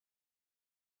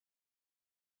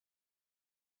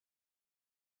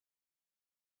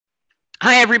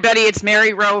Hi, everybody. It's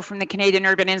Mary Rowe from the Canadian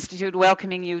Urban Institute,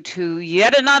 welcoming you to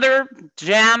yet another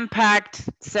jam-packed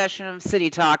session of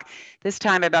City Talk, this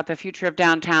time about the future of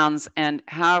downtowns and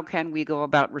how can we go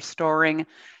about restoring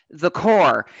the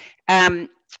core.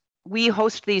 We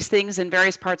host these things in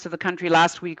various parts of the country.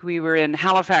 Last week, we were in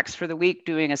Halifax for the week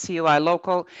doing a COI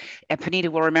local. And Panita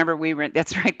will remember we were,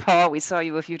 that's right, Paul, we saw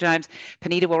you a few times.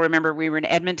 Panita will remember we were in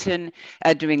Edmonton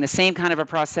doing the same kind of a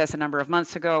process a number of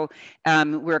months ago.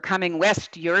 We're coming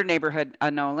west to your neighborhood,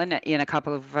 Nolan, in a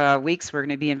couple of weeks. We're going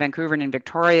to be in Vancouver and in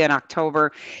Victoria in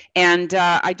October. And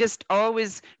I just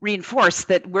always reinforce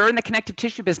that we're in the connective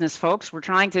tissue business, folks. We're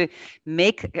trying to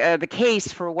make the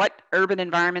case for what urban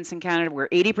environments in Canada, where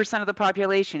 80% of the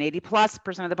population,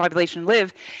 80+% of the population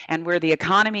live, and where the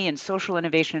economy and social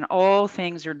innovation, all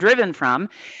things are driven from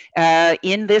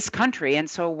in this country. And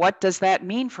so what does that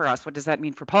mean for us? What does that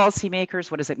mean for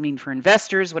policymakers? What does it mean for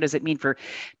investors? What does it mean for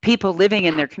people living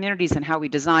in their communities and how we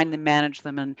design them, manage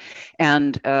them,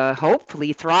 and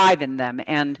hopefully thrive in them?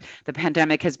 And the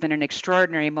pandemic has been an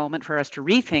extraordinary moment for us to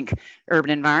rethink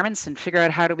urban environments and figure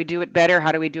out how do we do it better,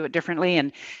 how do we do it differently.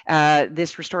 And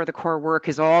this Restore the Core work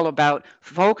is all about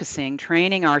focusing,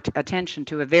 training our attention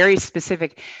to a very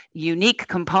specific, unique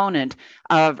component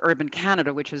of urban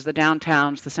Canada, which is the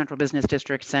downtowns, the central business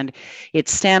districts, and it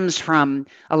stems from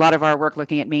a lot of our work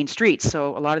looking at main streets.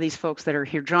 So a lot of these folks that are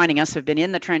here joining us have been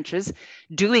in the trenches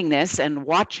doing this and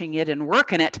watching it and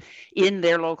working it in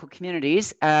their local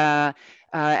communities.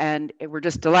 And we're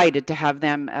just delighted to have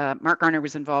them. Mark Garner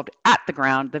was involved at the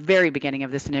ground, the very beginning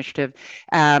of this initiative.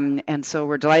 And so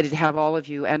we're delighted to have all of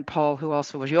you, and Paul, who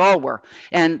also was, you all were.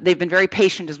 And they've been very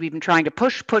patient as we've been trying to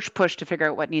push to figure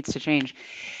out what needs to change.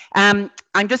 I'm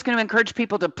just going to encourage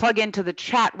people to plug into the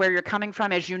chat where you're coming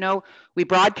from. As you know, we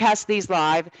broadcast these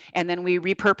live, and then we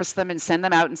repurpose them and send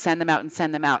them out and send them out and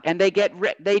send them out. And they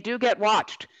do get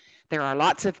watched. There are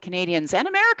lots of Canadians and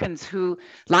Americans who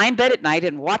lie in bed at night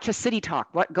and watch a City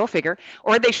Talk, go figure,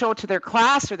 or they show it to their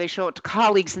class or they show it to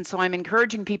colleagues. And so I'm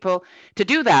encouraging people to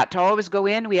do that, to always go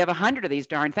in. We have 100 of these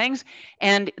darn things.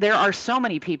 And there are so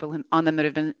many people on them that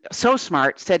have been so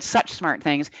smart, said such smart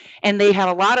things, and they have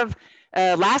a lot of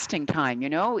lasting time.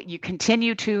 You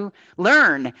continue to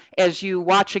learn as you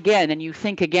watch again and you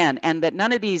think again, and that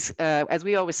none of these, as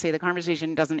we always say, the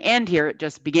conversation doesn't end here, it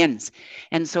just begins.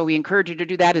 And so we encourage you to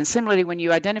do that. And similarly, when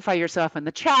you identify yourself in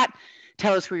the chat,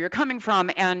 tell us where you're coming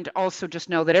from, and also just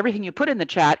know that everything you put in the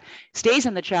chat stays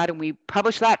in the chat, and we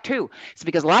publish that too. It's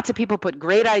because lots of people put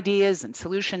great ideas and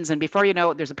solutions, and before you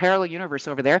know it, there's a parallel universe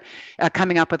over there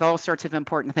coming up with all sorts of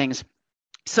important things.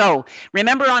 So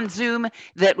remember on Zoom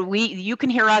that you can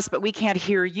hear us, but we can't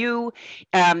hear you.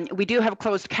 We do have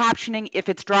closed captioning. If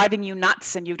it's driving you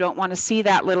nuts and you don't want to see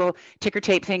that little ticker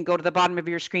tape thing, go to the bottom of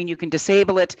your screen. You can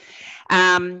disable it.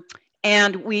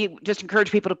 And we just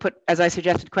encourage people to put, as I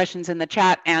suggested, questions in the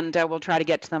chat, and we'll try to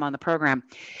get to them on the program.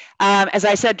 As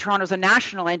I said, Toronto's a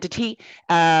national entity.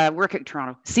 Work at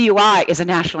Toronto. CUI is a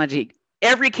national entity.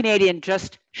 Every Canadian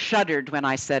just shuddered when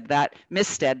I said that,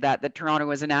 missaid that Toronto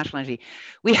was a national entity.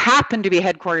 We happen to be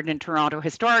headquartered in Toronto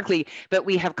historically, but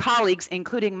we have colleagues,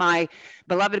 including my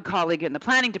beloved colleague in the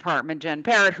planning department, Jen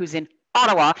Parrott, who's in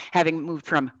Ottawa, having moved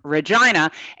from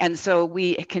Regina. And so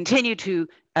we continue to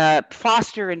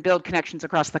foster and build connections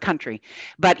across the country.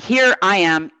 But here I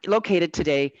am located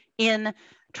today in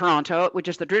Toronto, which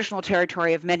is the traditional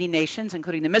territory of many nations,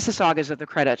 including the Mississaugas of the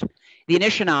Credit, the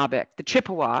Anishinaabe, the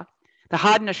Chippewa, the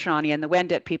Haudenosaunee, and the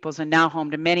Wendat peoples, and now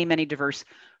home to many, many diverse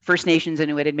First Nations,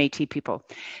 Inuit, and Métis people.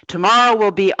 Tomorrow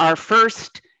will be our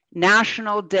first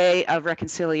National Day of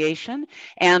Reconciliation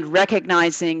and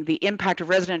recognizing the impact of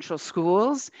residential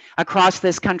schools across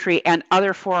this country and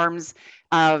other forms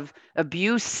of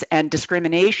abuse and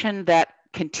discrimination that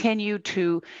continue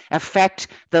to affect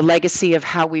the legacy of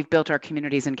how we've built our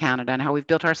communities in Canada and how we've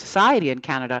built our society in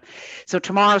Canada. So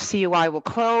tomorrow CUI will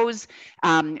close.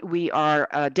 We are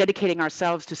dedicating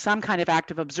ourselves to some kind of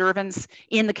active observance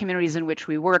in the communities in which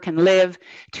we work and live,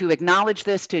 to acknowledge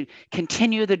this, to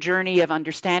continue the journey of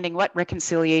understanding what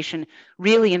reconciliation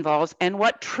really involves and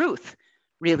what truth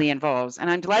really involves. And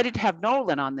I'm delighted to have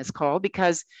Nolan on this call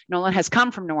because Nolan has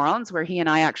come from New Orleans, where he and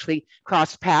I actually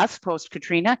crossed paths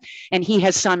post-Katrina, and he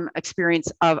has some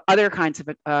experience of other kinds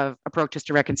of approaches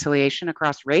to reconciliation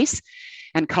across race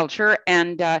and culture.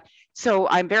 And so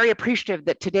I'm very appreciative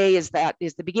that today is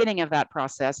the beginning of that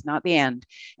process, not the end.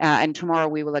 And tomorrow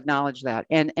we will acknowledge that.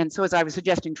 And so, as I was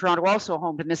suggesting, Toronto also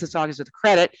home to Mississaugas of the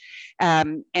Credit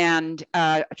and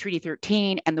Treaty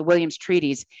 13 and the Williams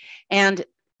Treaties. And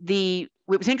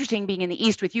it was interesting being in the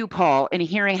East with you, Paul, and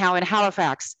hearing how in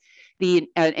Halifax the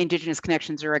Indigenous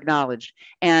connections are acknowledged,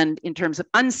 and in terms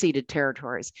of unceded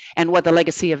territories, and what the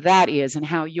legacy of that is, and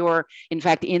how you're, in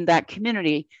fact, in that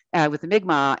community with the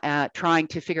Mi'kmaq, trying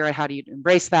to figure out how do you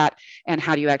embrace that, and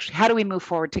how do we move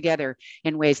forward together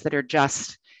in ways that are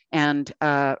just and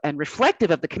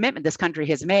reflective of the commitment this country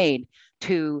has made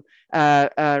to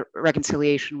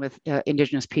reconciliation with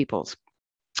Indigenous peoples.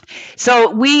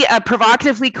 So we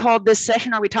provocatively called this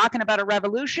session, "Are we talking about a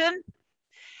revolution?"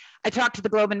 I talked to the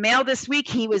Globe and Mail this week.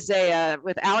 He was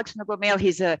with Alex from the Globe and Mail.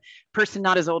 He's a person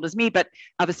not as old as me, but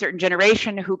of a certain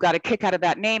generation who got a kick out of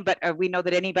that name. But we know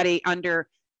that anybody under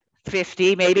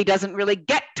 50 maybe doesn't really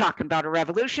get talking about a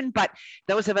revolution, but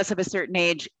those of us of a certain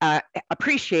age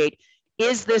appreciate,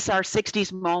 is this our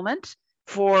 60s moment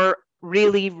for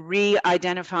really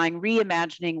re-identifying,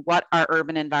 reimagining what our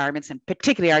urban environments and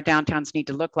particularly our downtowns need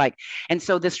to look like? And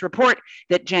so this report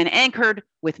that Jen anchored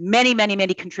with many, many,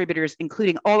 many contributors,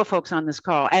 including all the folks on this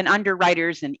call and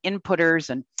underwriters and inputters,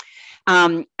 and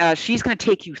she's going to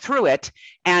take you through it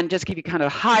and just give you kind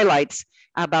of highlights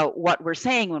about what we're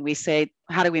saying when we say,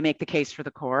 how do we make the case for the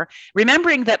core?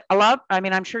 Remembering that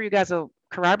I'm sure you guys will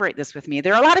corroborate this with me.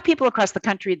 There are a lot of people across the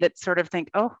country that sort of think,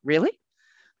 oh, really?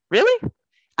 Really?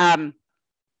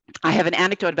 I have an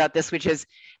anecdote about this, which is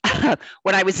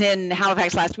when I was in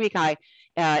Halifax last week, I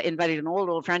invited an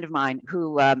old friend of mine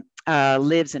who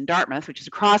lives in Dartmouth, which is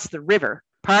across the river,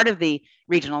 part of the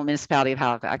regional municipality of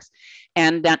Halifax.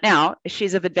 And now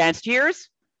she's of advanced years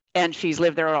and she's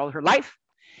lived there all her life.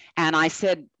 And I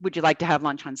said, would you like to have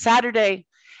lunch on Saturday?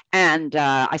 And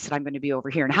I said, I'm going to be over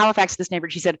here in Halifax, this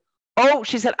neighborhood.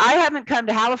 She said, I haven't come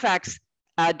to Halifax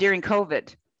during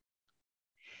COVID.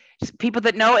 People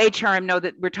that know HRM know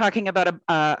that we're talking about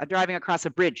a driving across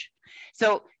a bridge.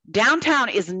 So downtown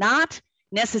is not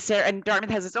necessary, and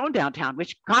Dartmouth has its own downtown,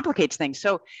 which complicates things.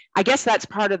 So I guess that's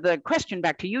part of the question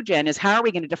back to you, Jen, is how are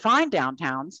we going to define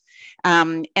downtowns,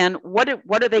 and what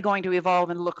are they going to evolve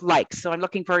and look like? So I'm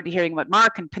looking forward to hearing what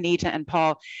Mark and Panita and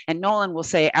Paul and Nolan will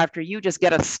say after you just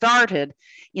get us started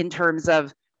in terms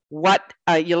of what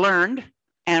you learned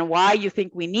and why you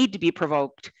think we need to be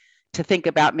provoked to think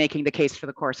about making the case for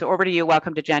the core. So over to you.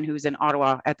 Welcome to Jen, who's in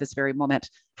Ottawa at this very moment,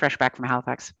 fresh back from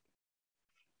Halifax.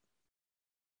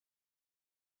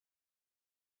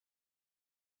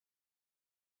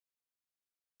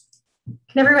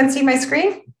 Can everyone see my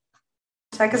screen?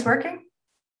 Tech is working?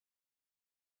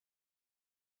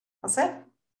 All set?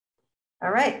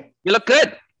 All right. You look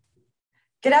good.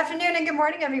 Good afternoon and good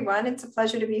morning, everyone. It's a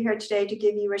pleasure to be here today to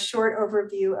give you a short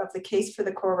overview of the Case for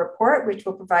the Core report, which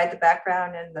will provide the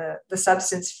background and the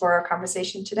substance for our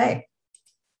conversation today.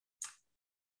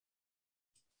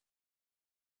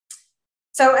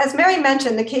 So as Mary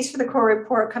mentioned, the Case for the Core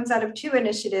report comes out of two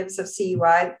initiatives of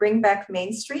CUI, Bring Back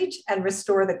Main Street and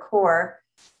Restore the Core,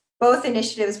 both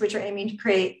initiatives which are aiming to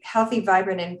create healthy,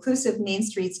 vibrant, and inclusive main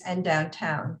streets and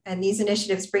downtown. And these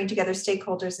initiatives bring together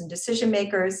stakeholders and decision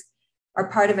makers, are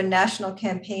part of a national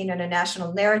campaign and a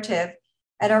national narrative,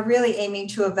 and are really aiming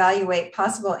to evaluate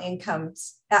possible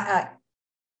impacts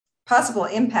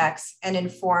and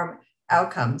inform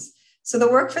outcomes. So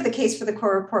the work for the Case for the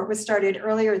Core report was started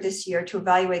earlier this year to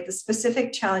evaluate the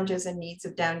specific challenges and needs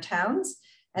of downtowns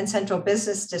and central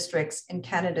business districts in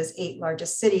Canada's 8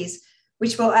 largest cities,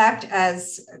 which will act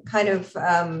as kind of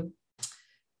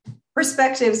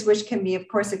perspectives which can be, of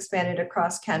course, expanded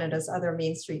across Canada's other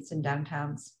main streets and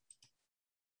downtowns.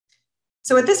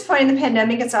 So at this point in the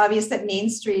pandemic, it's obvious that main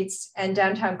streets and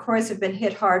downtown cores have been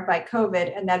hit hard by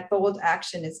COVID, and that bold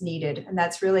action is needed. And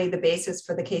that's really the basis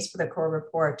for the Case for the Core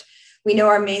report. We know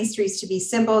our main streets to be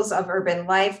symbols of urban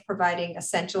life, providing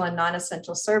essential and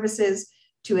non-essential services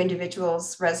to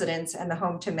individuals, residents, and the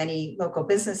home to many local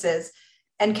businesses.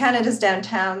 And Canada's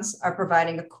downtowns are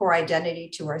providing a core identity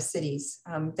to our cities.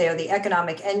 They are the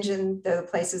economic engine. They're the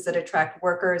places that attract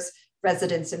workers,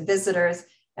 residents, and visitors,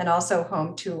 and also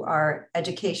home to our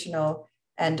educational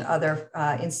and other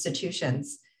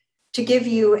institutions. To give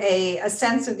you a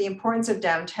sense of the importance of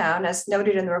downtown, as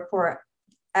noted in the report,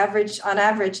 on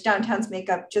average, downtowns make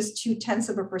up just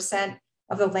 0.2%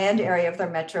 of the land area of their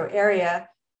metro area,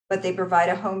 but they provide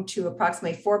a home to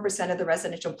approximately 4% of the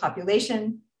residential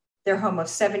population. They're home of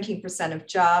 17% of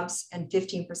jobs and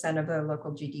 15% of their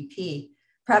local GDP.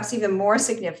 Perhaps even more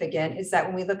significant is that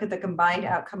when we look at the combined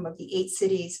outcome of the 8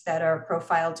 cities that are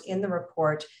profiled in the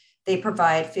report, they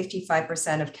provide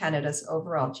 55% of Canada's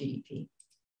overall GDP.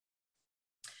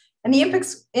 And the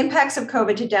impacts of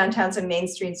COVID to downtowns and main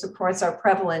streets, of course, are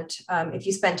prevalent if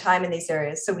you spend time in these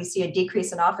areas. So we see a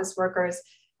decrease in office workers,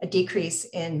 a decrease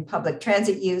in public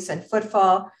transit use and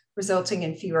footfall, resulting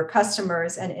in fewer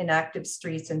customers and inactive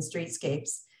streets and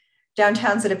streetscapes.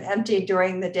 Downtowns that have emptied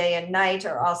during the day and night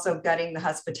are also gutting the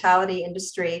hospitality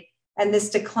industry. And this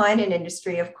decline in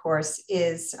industry, of course,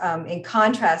 is in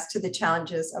contrast to the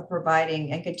challenges of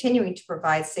providing and continuing to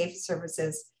provide safe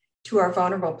services to our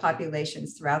vulnerable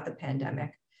populations throughout the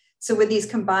pandemic. So with these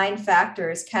combined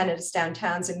factors, Canada's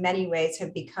downtowns in many ways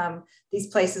have become these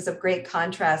places of great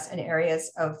contrast and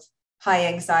areas of high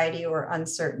anxiety or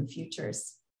uncertain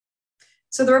futures.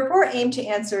 So the report aimed to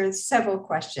answer several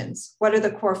questions. What are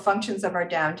the core functions of our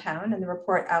downtown? And the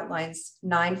report outlines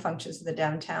 9 functions of the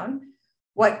downtown.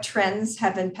 What trends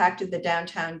have impacted the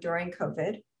downtown during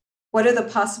COVID? What are the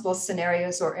possible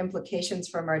scenarios or implications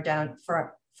from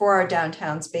for our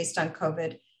downtowns based on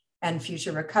COVID and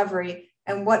future recovery?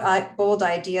 And what bold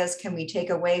ideas can we take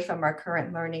away from our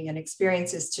current learning and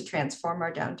experiences to transform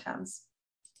our downtowns?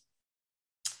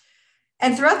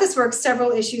 And throughout this work,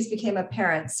 several issues became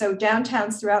apparent. So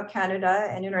downtowns throughout Canada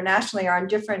and internationally are on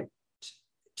different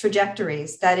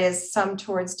trajectories. That is, some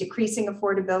towards decreasing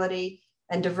affordability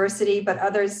and diversity, but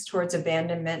others towards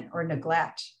abandonment or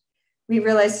neglect. We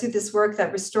realized through this work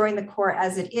that restoring the core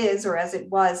as it is or as it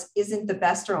was isn't the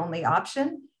best or only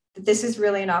option, that this is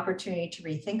really an opportunity to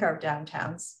rethink our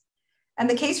downtowns. And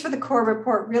the Case for the Core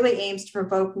report really aims to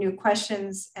provoke new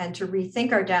questions and to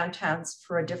rethink our downtowns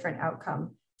for a different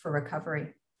outcome for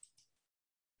recovery.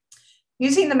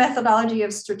 Using the methodology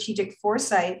of strategic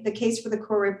foresight, the Case for the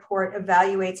Core report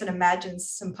evaluates and imagines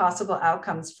some possible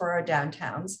outcomes for our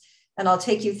downtowns. And I'll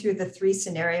take you through the 3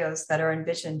 scenarios that are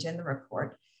envisioned in the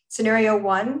report. Scenario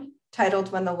 1,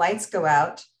 titled When the Lights Go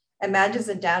Out, imagines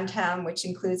a downtown which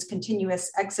includes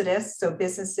continuous exodus, so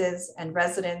businesses and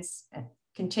residents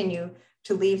continue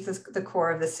to leave the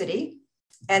core of the city.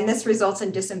 And this results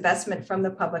in disinvestment from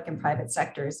the public and private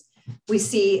sectors. We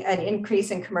see an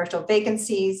increase in commercial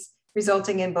vacancies,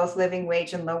 resulting in both living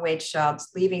wage and low wage jobs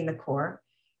leaving the core.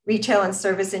 Retail and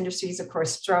service industries, of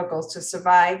course, struggles to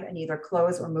survive and either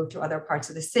close or move to other parts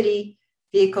of the city.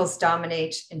 Vehicles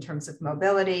dominate in terms of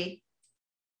mobility.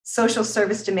 Social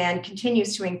service demand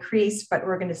continues to increase, but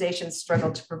organizations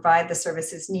struggle to provide the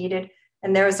services needed,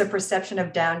 and there is a perception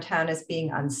of downtown as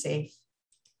being unsafe.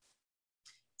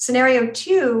 Scenario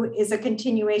 2 is a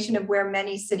continuation of where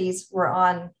many cities were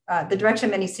on, the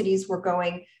direction many cities were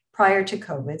going prior to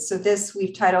COVID. So this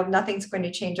we've titled Nothing's Going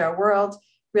to Change Our World,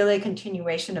 really a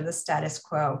continuation of the status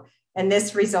quo. And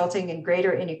this resulting in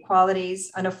greater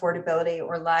inequalities, unaffordability,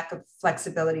 or lack of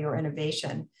flexibility or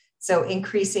innovation. So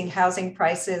increasing housing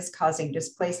prices, causing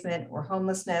displacement or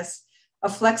homelessness, a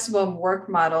flexible work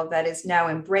model that is now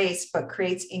embraced, but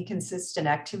creates inconsistent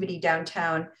activity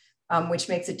downtown, which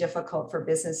makes it difficult for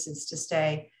businesses to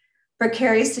stay.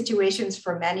 Precarious situations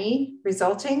for many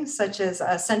resulting, such as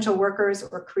essential workers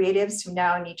or creatives who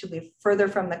now need to live further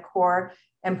from the core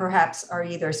and perhaps are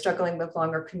either struggling with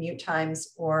longer commute times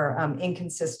or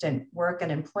inconsistent work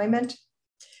and employment.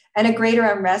 And a greater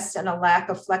unrest and a lack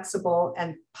of flexible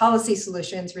and policy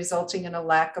solutions resulting in a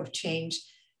lack of change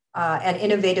and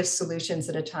innovative solutions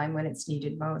at a time when it's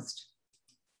needed most.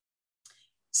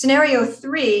 Scenario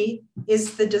 3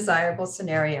 is the desirable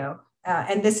scenario.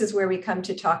 And this is where we come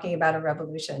to talking about a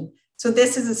revolution. So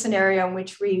this is a scenario in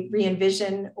which we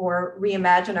re-envision or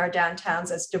reimagine our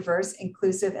downtowns as diverse,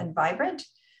 inclusive, and vibrant.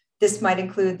 This might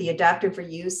include the adaptive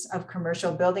reuse of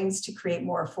commercial buildings to create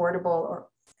more affordable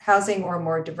housing or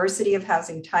more diversity of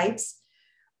housing types.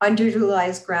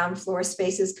 Underutilized ground floor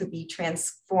spaces could be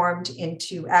transformed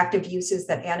into active uses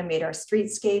that animate our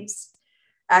streetscapes.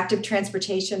 Active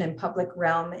transportation and public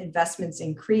realm investments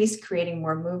increase, creating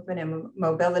more movement and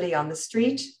mobility on the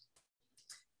street.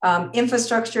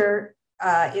 Infrastructure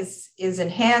is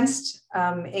enhanced,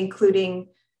 including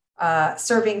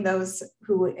serving those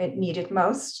who need it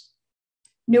most.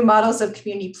 New models of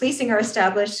community policing are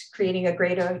established, creating a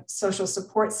greater social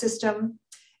support system,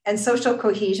 and social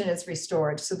cohesion is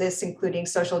restored. So this including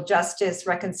social justice,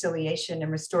 reconciliation,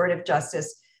 and restorative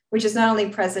justice, which is not only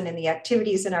present in the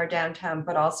activities in our downtown,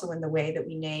 but also in the way that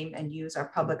we name and use our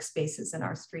public spaces and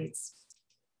our streets.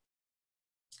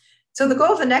 So the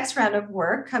goal of the next round of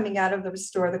work coming out of the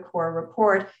Restore the Core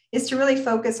report is to really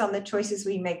focus on the choices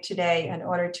we make today in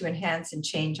order to enhance and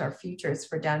change our futures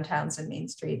for downtowns and main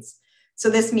streets. So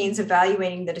this means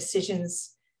evaluating the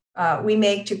decisions we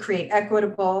make to create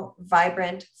equitable,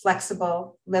 vibrant,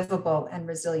 flexible, livable, and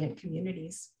resilient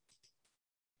communities.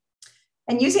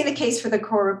 And using the Case for the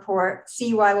Core report,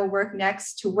 CUI will work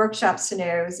next to workshop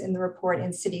scenarios in the report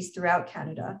in cities throughout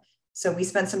Canada. So we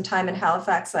spent some time in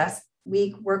Halifax last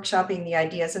week workshopping the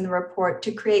ideas in the report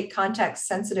to create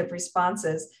context-sensitive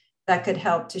responses that could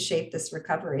help to shape this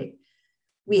recovery.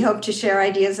 We hope to share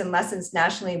ideas and lessons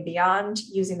nationally and beyond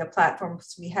using the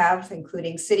platforms we have,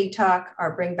 including City Talk,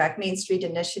 our Bring Back Main Street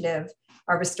initiative,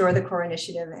 our Restore the Core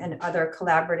initiative, and other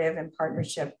collaborative and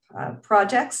partnership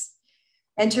projects,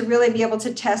 and to really be able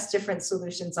to test different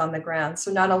solutions on the ground.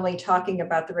 So not only talking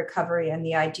about the recovery and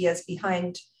the ideas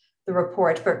behind the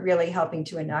report, but really helping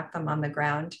to enact them on the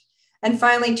ground. And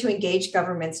finally, to engage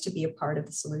governments to be a part of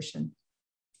the solution.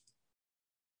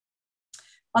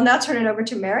 I'll now turn it over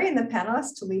to Mary and the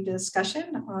panelists to lead the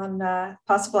discussion on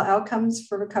possible outcomes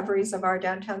for recoveries of our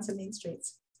downtowns and main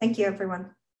streets. Thank you,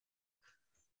 everyone.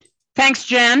 Thanks,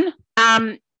 Jen.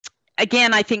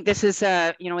 Again, I think this is,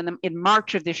 in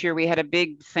March of this year, we had a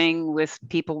big thing with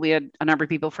people. We had a number of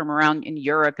people from around in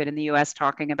Europe and in the US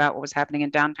talking about what was happening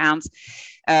in downtowns.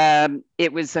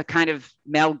 It was a kind of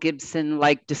Mel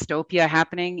Gibson-like dystopia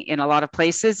happening in a lot of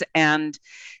places. And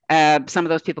some of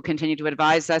those people continue to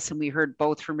advise us. And we heard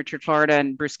both from Richard Florida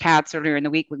and Bruce Katz earlier in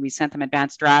the week when we sent them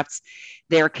advanced drafts.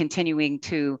 They're continuing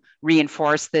to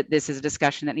reinforce that this is a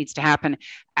discussion that needs to happen.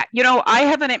 I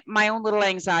have my own little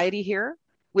anxiety here,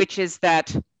 which is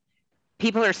that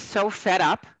people are so fed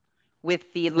up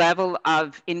with the level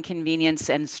of inconvenience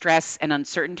and stress and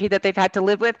uncertainty that they've had to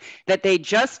live with, that they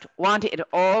just want it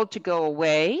all to go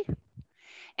away.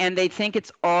 And they think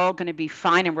it's all going to be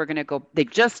fine and we're going to go, they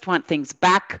just want things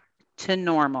back to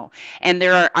normal. And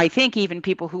there are, I think, even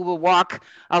people who will walk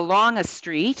along a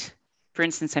street, for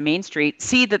instance, a main street,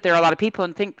 see that there are a lot of people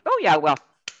and think, oh yeah, well,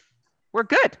 we're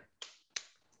good.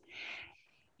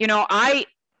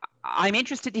 I'm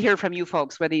interested to hear from you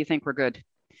folks whether you think we're good.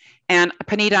 And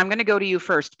Puneeta, I'm going to go to you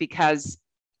first because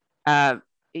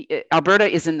Alberta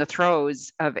is in the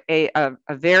throes of a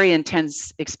very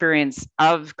intense experience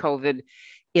of COVID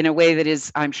in a way that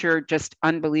is, I'm sure, just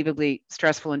unbelievably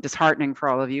stressful and disheartening for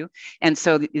all of you. And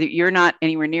so you're not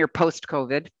anywhere near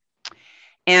post-COVID.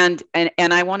 And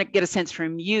I want to get a sense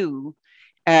from you,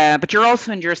 but you're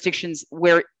also in jurisdictions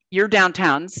where your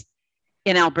downtowns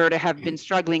in Alberta have been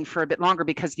struggling for a bit longer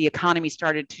because the economy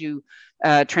started to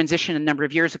transition a number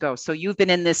of years ago. So you've been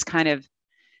in this kind of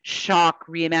shock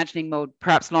reimagining mode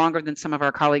perhaps longer than some of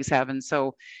our colleagues have. And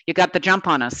so you got the jump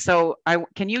on us. So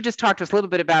can you just talk to us a little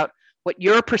bit about what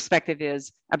your perspective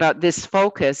is about this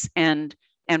focus and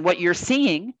what you're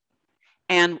seeing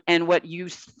and what you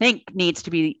think needs to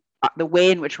be the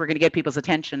way in which we're going to get people's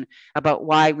attention about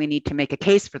why we need to make a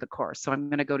case for the core. So I'm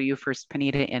going to go to you first,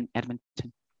 Puneeta in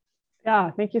Edmonton.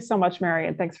 Yeah, thank you so much, Mary,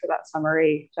 and thanks for that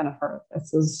summary, Jennifer.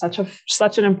 This is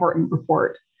such an important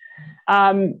report.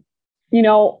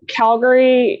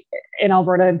 Calgary in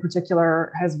Alberta in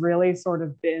particular has really sort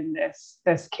of been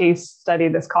this case study,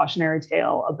 this cautionary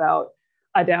tale about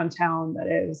a downtown that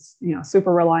is,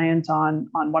 super reliant on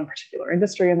one particular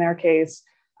industry in their case,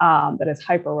 that is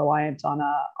hyper reliant on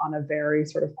a very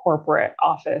sort of corporate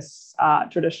office,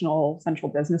 traditional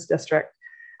central business district.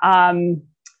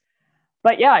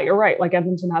 But yeah, you're right. Like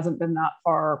Edmonton hasn't been that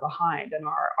far behind, and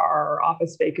our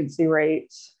office vacancy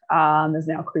rate is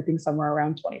now creeping somewhere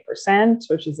around 20%,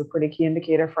 which is a pretty key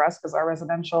indicator for us because our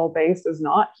residential base is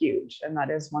not huge, and that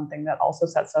is one thing that also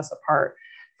sets us apart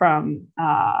from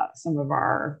some of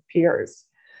our peers.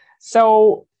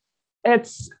 So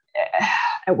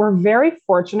we're very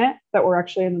fortunate that we're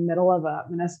actually in the middle of a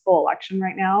municipal election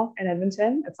right now in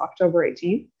Edmonton. It's October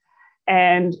 18th,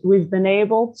 and we've been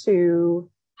able to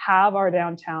have our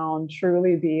downtown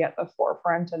truly be at the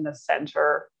forefront and the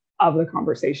center of the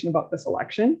conversation about this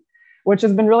election, which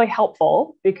has been really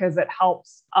helpful because it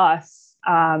helps us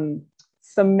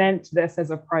cement this as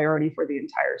a priority for the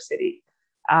entire city.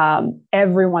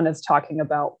 Everyone is talking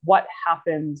about what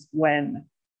happens when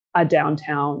a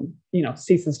downtown,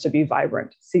 ceases to be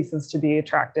vibrant, ceases to be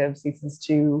attractive, ceases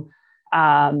to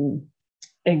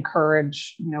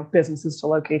encourage, businesses to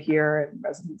locate here and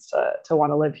residents to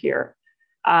want to live here.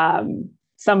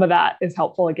 Some of that is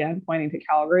helpful, again, pointing to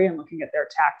Calgary and looking at their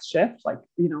tax shift,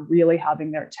 really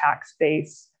having their tax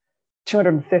base,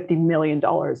 $250 million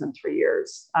in 3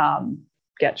 years,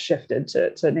 get shifted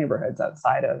to neighborhoods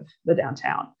outside of the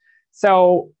downtown.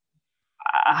 So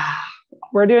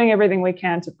we're doing everything we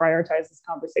can to prioritize this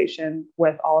conversation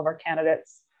with all of our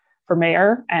candidates for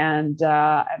mayor and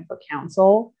for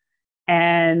council.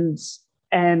 And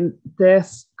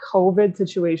this COVID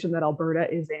situation that Alberta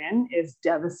is in is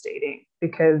devastating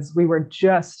because we were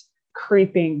just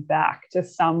creeping back to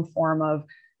some form of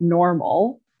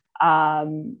normal.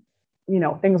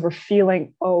 Things were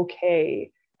feeling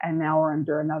okay. And now we're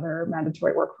under another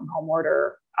mandatory work from home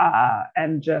order.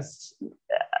 And just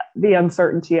the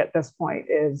uncertainty at this point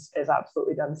is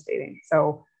absolutely devastating.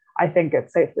 So I think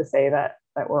it's safe to say that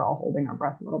we're all holding our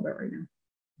breath a little bit right now.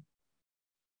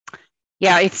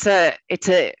 Yeah,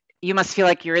 you must feel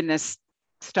like you're in this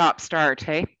stop start,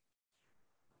 hey?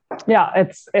 Yeah,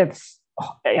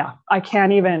 yeah, I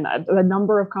can't even, the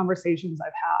number of conversations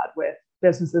I've had with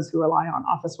businesses who rely on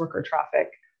office worker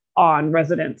traffic, on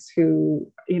residents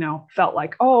who, felt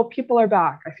like, oh, people are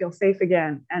back, I feel safe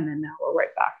again. And then now we're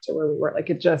right back to where we were. Like,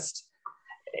 it just,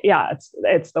 yeah,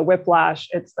 it's the whiplash.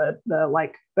 It's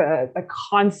the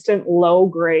constant low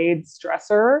grade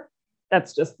stressor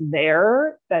that's just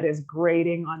there, that is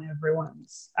grating on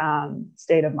everyone's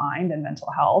state of mind and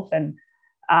mental health. And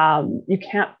you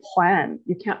can't plan.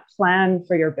 You can't plan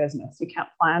for your business. You can't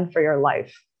plan for your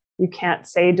life. You can't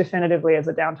say definitively as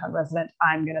a downtown resident,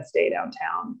 I'm going to stay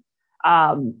downtown,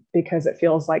 because it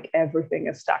feels like everything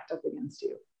is stacked up against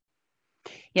you.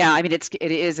 Yeah, I mean, it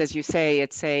is, as you say,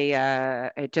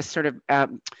 it just sort of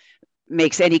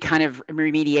makes any kind of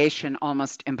remediation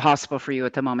almost impossible for you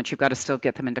at the moment. You've got to still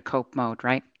get them into cope mode,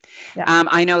 right? Yeah.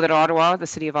 I know that Ottawa, the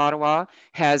city of Ottawa,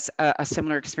 has a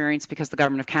similar experience because the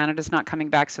government of Canada is not coming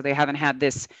back, so they have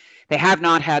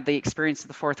not had the experience of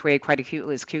the fourth wave quite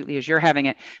acutely as you're having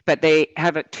it, but they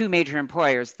have two major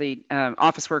employers, the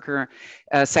office worker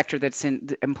sector that's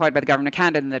employed by the government of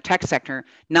Canada, and the tech sector,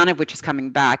 none of which is coming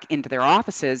back into their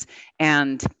offices.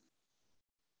 And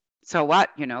so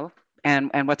what,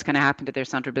 and what's going to happen to their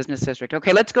central business district.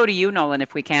 Okay, let's go to you, Nolan,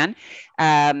 if we can,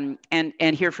 and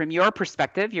hear from your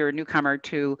perspective. You're a newcomer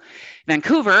to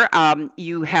Vancouver.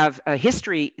 You have a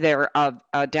history there of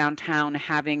downtown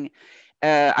having,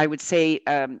 I would say,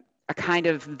 a kind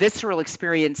of visceral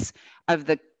experience of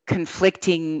the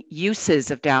conflicting uses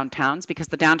of downtowns, because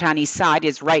the downtown east side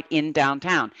is right in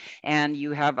downtown, and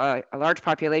you have a large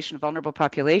population, a vulnerable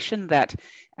population that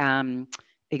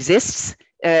exists,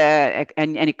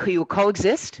 and you will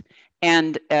coexist.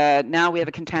 And now we have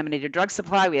a contaminated drug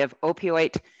supply. We have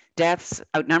opioid deaths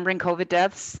outnumbering COVID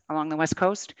deaths along the West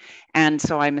Coast. And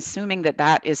so I'm assuming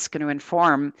that is going to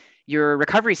inform your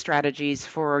recovery strategies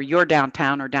for your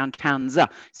downtown or downtowns.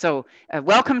 So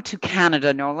welcome to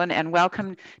Canada, Nolan, and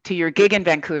welcome to your gig in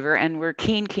Vancouver. And we're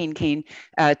keen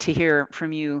to hear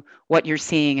from you what you're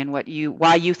seeing and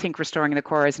why you think restoring the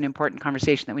core is an important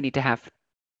conversation that we need to have.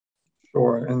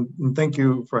 Sure, and thank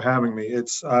you for having me.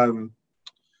 It's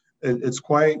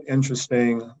quite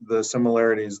interesting, the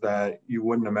similarities that you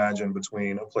wouldn't imagine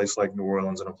between a place like New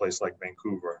Orleans and a place like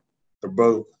Vancouver. They're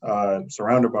both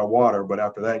surrounded by water, but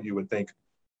after that, you would think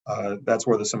that's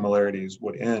where the similarities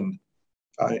would end.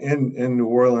 In New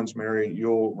Orleans, Mary,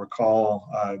 you'll recall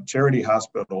Charity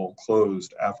Hospital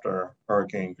closed after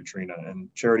Hurricane Katrina, and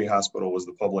Charity Hospital was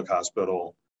the public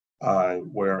hospital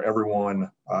where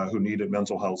everyone who needed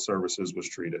mental health services was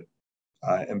treated.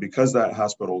 And because that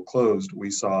hospital closed, we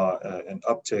saw an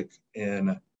uptick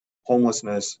in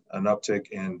homelessness, an uptick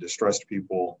in distressed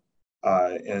people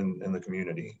in the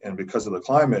community. And because of the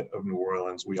climate of New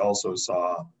Orleans, we also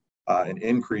saw an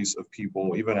increase of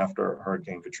people, even after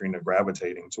Hurricane Katrina,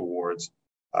 gravitating towards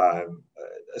a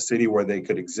city where they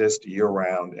could exist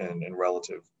year-round in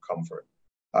relative comfort.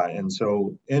 And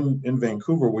so in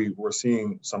Vancouver, we were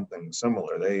seeing something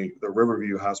similar. The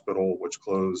Riverview Hospital, which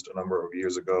closed a number of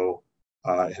years ago,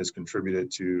 has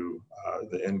contributed to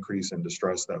the increase in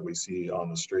distress that we see on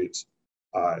the streets.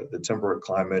 The temperate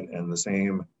climate and the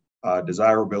same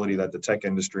desirability that the tech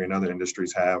industry and other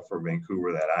industries have for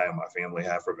Vancouver, that I and my family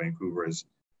have for Vancouver, is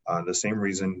the same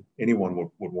reason anyone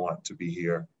would want to be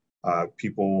here.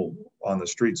 People on the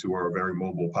streets who are a very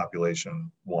mobile population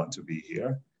want to be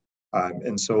here.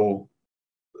 And so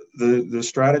the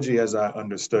strategy, as I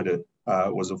understood it,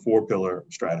 was a 4-pillar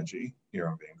strategy here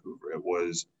in Vancouver. It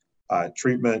was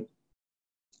treatment,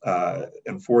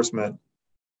 enforcement,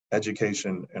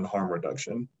 education, and harm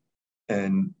reduction.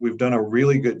 And we've done a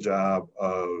really good job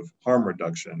of harm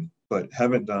reduction, but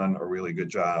haven't done a really good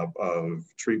job of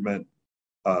treatment,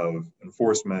 of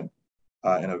enforcement,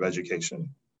 and of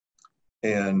education.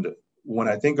 And when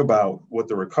I think about what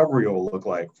the recovery will look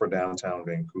like for downtown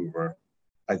Vancouver,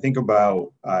 I think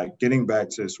about getting back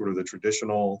to sort of the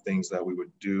traditional things that we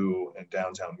would do in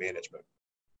downtown management: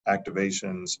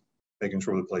 activations, making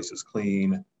sure the place is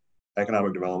clean,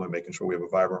 economic development, making sure we have a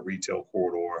vibrant retail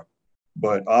corridor,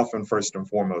 but often first and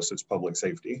foremost, it's public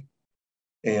safety.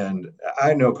 And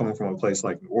I know, coming from a place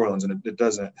like New Orleans, and it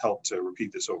doesn't help to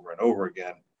repeat this over and over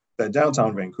again, that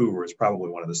downtown Vancouver is probably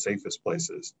one of the safest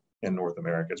places in North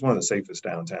America. It's one of the safest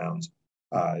downtowns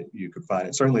you could find.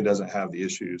 It certainly doesn't have the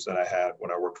issues that I had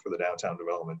when I worked for the Downtown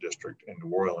Development District in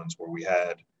New Orleans, where we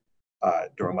had,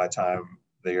 during my time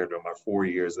there, during my 4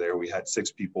 years there, we had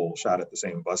 6 people shot at the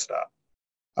same bus stop.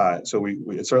 So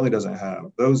it certainly doesn't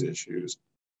have those issues.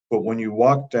 But when you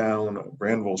walk down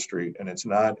Granville Street and it's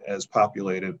not as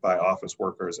populated by office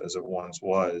workers as it once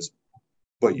was,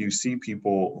 but you see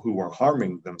people who are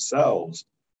harming themselves,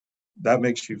 that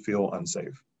makes you feel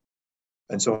unsafe.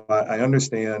 And so I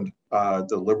understand the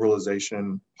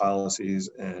liberalization policies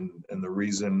and the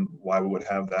reason why we would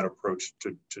have that approach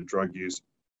to drug use.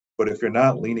 But if you're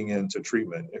not leaning into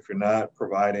treatment, if you're not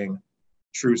providing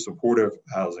true supportive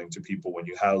housing to people when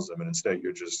you house them, and instead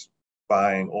you're just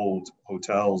buying old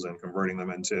hotels and converting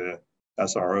them into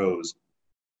SROs,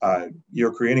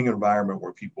 you're creating an environment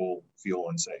where people feel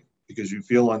unsafe, because you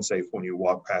feel unsafe when you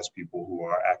walk past people who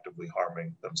are actively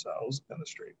harming themselves in the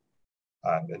street.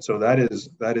 And so that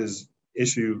is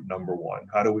issue number one.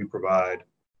 How do we provide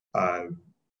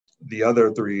the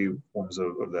other three forms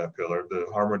of that pillar? The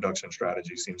harm reduction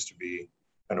strategy seems to be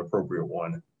an appropriate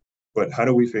one, but how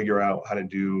do we figure out how to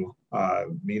do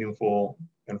meaningful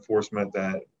enforcement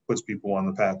that puts people on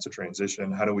the path to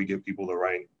transition? How do we give people the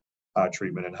right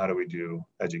treatment, and how do we do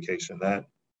education?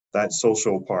 That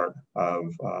social part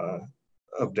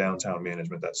of downtown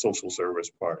management, that social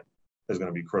service part, is going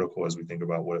to be critical as we think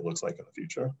about what it looks like in the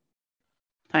future.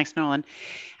 Thanks, Nolan.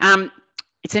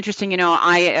 It's interesting,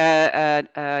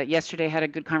 I yesterday had a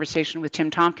good conversation with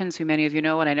Tim Tompkins, who many of you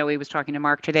know, and I know he was talking to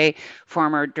Mark today,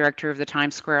 former director of the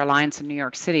Times Square Alliance in New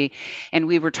York City. And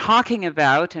we were talking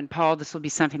about, and Paul, this will be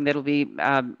something that'll be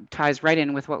ties right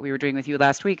in with what we were doing with you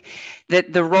last week,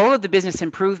 that the role of the business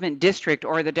improvement district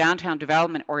or the downtown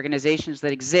development organizations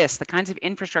that exist, the kinds of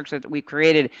infrastructure that we've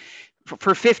created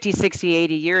for 50, 60,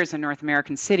 80 years in North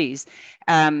American cities,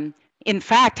 in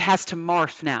fact, has to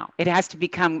morph now. It has to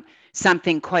become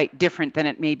something quite different than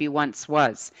it maybe once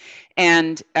was.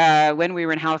 And when we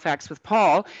were in Halifax with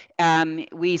Paul,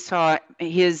 we saw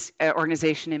his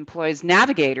organization employs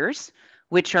navigators,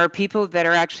 which are people that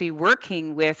are actually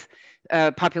working with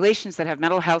populations that have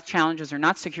mental health challenges, or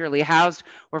not securely housed,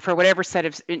 or for whatever set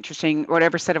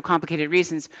of complicated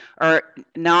reasons are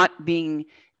not being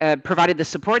provided the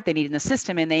support they need in the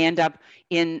system, and they end up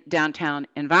in downtown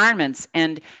environments.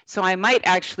 And so I might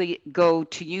actually go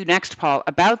to you next, Paul,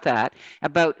 about that,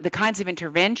 about the kinds of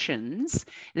interventions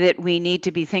that we need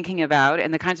to be thinking about,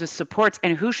 and the kinds of supports,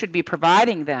 and who should be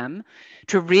providing them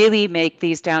to really make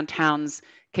these downtowns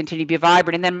continue to be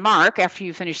vibrant. And then Mark, after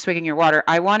you finish swigging your water,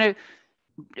 I want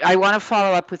to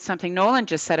follow up with something Nolan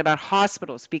just said about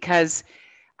hospitals, because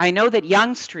I know that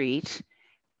Yonge Street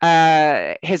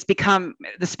has become,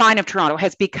 the spine of Toronto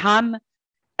has become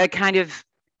a kind of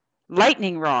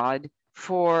lightning rod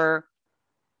for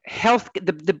health,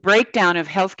 the breakdown of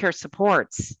healthcare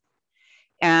supports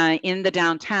in the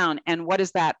downtown. And what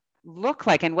does that look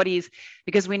like? And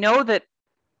because we know that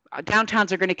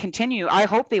downtowns are going to continue. I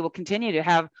hope they will continue to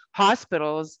have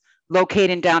hospitals located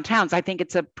in downtowns. I think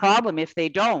it's a problem if they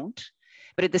don't.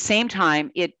 But at the same time,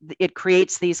 it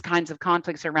creates these kinds of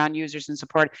conflicts around users and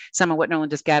support, some of what Nolan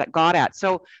just got at.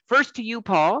 So first to you,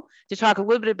 Paul, to talk a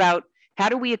little bit about how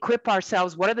do we equip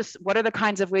ourselves? What are the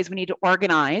kinds of ways we need to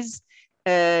organize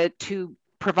to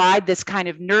provide this kind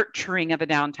of nurturing of a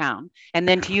downtown? And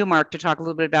then to you, Mark, to talk a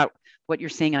little bit about what you're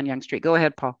seeing on Yonge Street. Go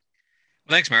ahead, Paul.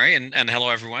 Thanks, Mary, and hello,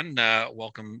 everyone.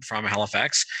 Welcome from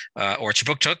Halifax, or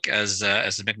Chibuktuk, as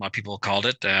the Mi'kmaq people called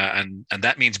it, and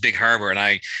that means Big Harbor. And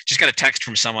I just got a text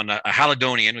from someone, a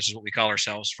Haligonian, which is what we call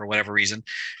ourselves for whatever reason,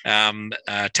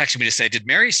 texted me to say, "Did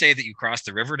Mary say that you crossed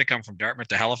the river to come from Dartmouth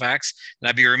to Halifax?" And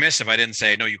I'd be remiss if I didn't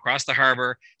say, "No, you crossed the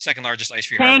harbor, second largest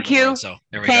ice-free harbor in the world." So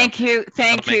there we go. Thank you.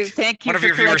 One of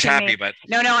your viewers happy, but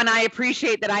no, and I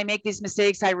appreciate that I make these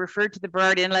mistakes. I referred to the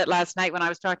Burrard Inlet last night when I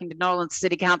was talking to Nolan's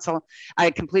City Council. I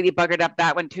completely buggered up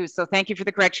that one too. So thank you for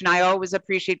the correction. I always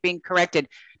appreciate being corrected.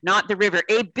 Not the river,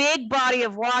 a big body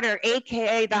of water,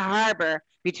 AKA the harbor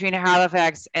between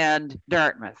Halifax and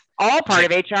Dartmouth, all part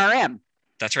of HRM.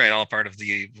 That's right, all part of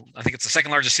I think it's the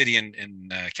second largest city in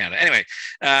Canada. Anyway,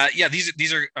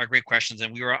 these are great questions,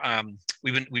 and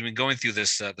we've been going through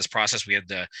this process. We had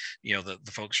the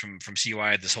folks from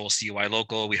CUI, this whole CUI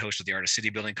local. We hosted the Artist City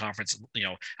Building Conference.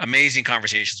 Amazing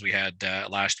conversations we had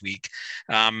last week,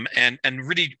 and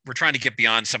really we're trying to get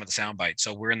beyond some of the sound bites.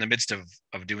 So we're in the midst of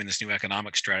doing this new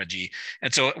economic strategy,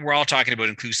 and so we're all talking about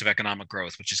inclusive economic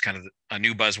growth, which is kind of a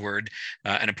new buzzword,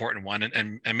 an important one,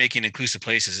 and making inclusive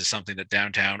places is something that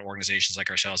downtown organizations like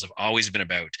ourselves have always been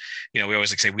about. We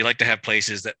always say we like to have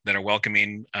places that are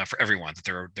welcoming for everyone,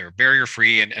 that they're barrier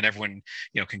free, and everyone,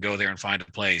 can go there and find a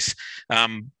place.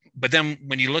 But then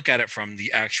when you look at it from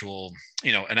the actual,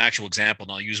 an actual example,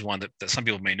 and I'll use one that some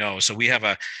people may know. So we have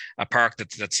a park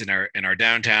that's in our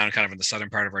downtown, kind of in the southern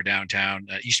part of our downtown.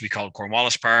 It used to be called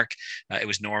Cornwallis Park. It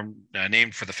was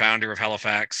named for the founder of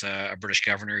Halifax, a British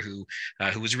governor who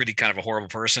was really kind of a horrible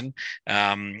person.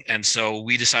 And so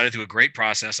we decided through a great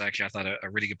process, actually I thought a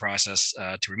really good process,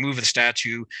 to remove the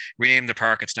statue, rename the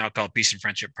park. It's now called Peace and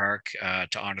Friendship Park,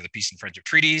 to honor the Peace and Friendship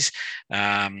Treaties.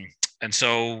 And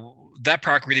so that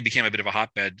park really became a bit of a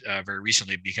hotbed very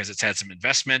recently because it's had some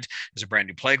investment. There's a brand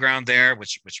new playground there,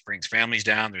 which brings families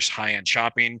down. There's high-end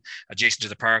shopping adjacent to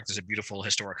the park. There's a beautiful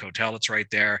historic hotel that's right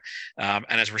there. And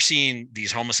as we're seeing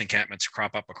these homeless encampments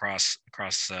crop up across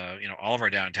all of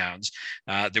our downtowns,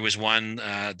 there was one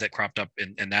that cropped up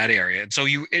in that area. And so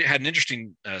it had an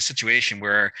interesting situation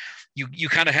where you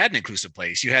kind of had an inclusive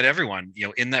place. You had everyone,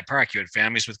 in that park. You had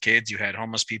families with kids, you had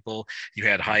homeless people, you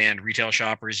had high-end retail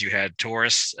shoppers, you had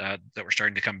tourists that were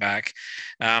starting to come back.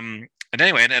 And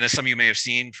anyway, and as some of you may have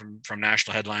seen from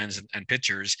national headlines and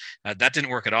pictures, that didn't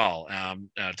work at all,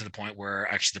 to the point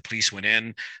where actually the police went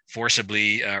in,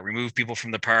 forcibly removed people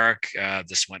from the park.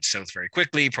 This went south very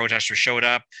quickly. Protesters showed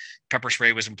up. Pepper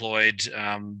spray was employed,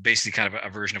 basically kind of a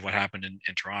version of what happened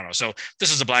in Toronto. So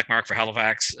this is a black mark for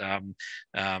Halifax, and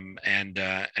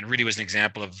really was an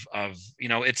example of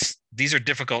these are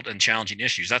difficult and challenging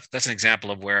issues. That's an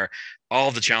example of where all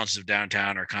of the challenges of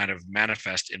downtown are kind of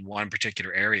manifest in one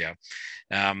particular area.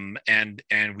 And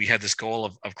we had this goal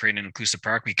of creating an inclusive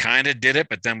park. We kind of did it,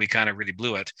 but then we kind of really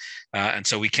blew it. And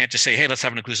so we can't just say, hey, let's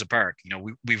have an inclusive park.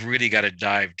 We've really got to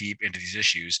dive deep into these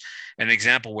issues. And an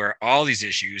example where all these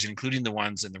issues, including the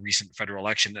ones in the recent federal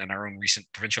election and our own recent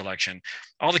provincial election,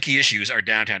 all the key issues are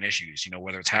downtown issues,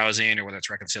 whether it's housing or whether it's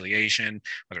reconciliation,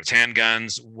 whether it's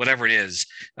handguns, whatever it is.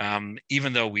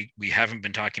 Even though we haven't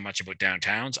been talking much about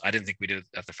downtowns, I didn't think we did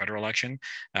at the federal election.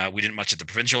 We didn't much at the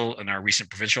provincial, in our recent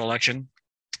provincial election.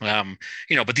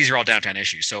 But these are all downtown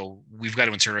issues. So we've got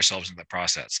to insert ourselves in the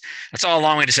process. That's all a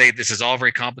long way to say this is all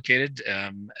very complicated.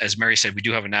 As Mary said, we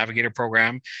do have a navigator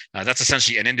program. That's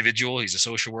essentially an individual. He's a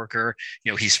social worker.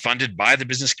 He's funded by the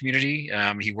business community.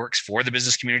 He works for the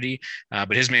business community,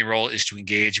 but his main role is to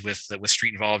engage with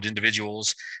street involved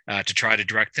individuals, to try to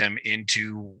direct them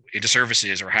into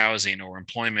services or housing or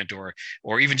employment,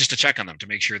 or even just to check on them to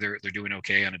make sure they're doing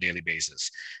okay on a daily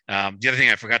basis. The other thing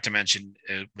I forgot to mention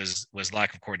was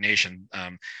lack of coordination.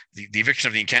 The eviction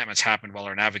of the encampments happened while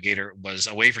our navigator was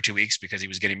away for 2 weeks because he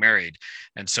was getting married,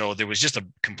 and so there was just a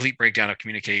complete breakdown of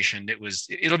communication.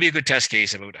 It'll be a good test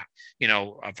case about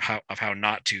of how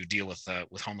not to deal with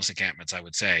homeless encampments, I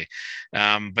would say.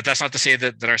 But that's not to say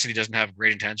that our city doesn't have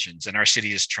great intentions, and our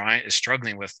city is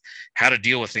struggling with how to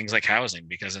deal with things like housing,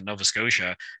 because in Nova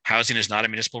Scotia, housing is not a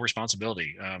municipal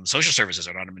responsibility. Social services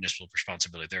are not a municipal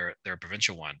responsibility; they're a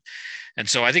provincial one. And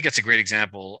so I think it's a great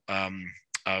example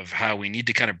of how we need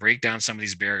to kind of break down some of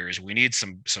these barriers. We need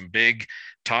some big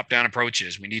top-down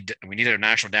approaches. We need a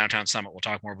national downtown summit. We'll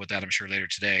talk more about that, I'm sure, later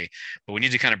today. But we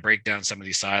need to kind of break down some of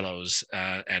these silos,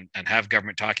 and have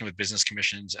government talking with business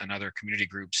commissions and other community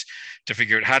groups to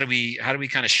figure out how do we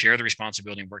kind of share the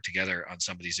responsibility and work together on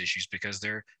some of these issues, because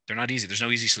they're not easy. There's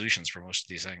no easy solutions for most of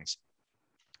these things.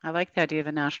 I like the idea of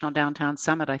a national downtown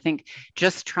summit. I think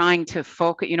just trying to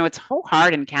focus, it's so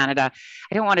hard in Canada.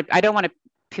 I don't want to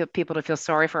people to feel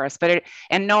sorry for us,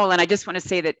 and Nolan, I just want to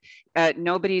say that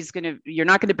you're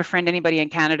not going to befriend anybody in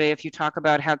Canada if you talk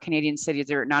about how Canadian cities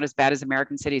are not as bad as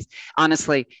American cities.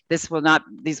 Honestly, these will not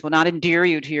endear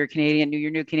you to your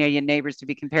new Canadian neighbors to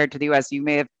be compared to the US. You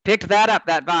may have picked that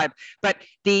vibe, but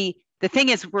the thing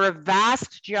is, we're a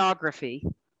vast geography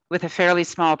with a fairly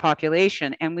small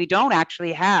population, and we don't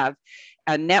actually have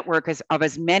a network of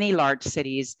as many large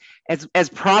cities as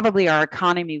probably our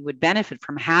economy would benefit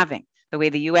from having, the way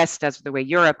the US does, or the way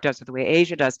Europe does, or the way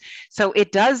Asia does. So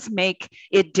it does make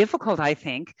it difficult, I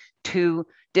think,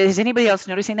 is anybody else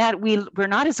noticing that? We're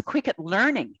not as quick at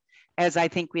learning as I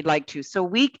think we'd like to. So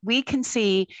we can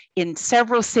see in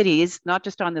several cities, not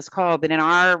just on this call, but in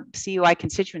our CUI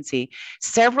constituency,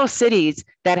 several cities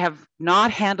that have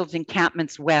not handled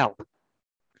encampments well.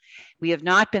 We have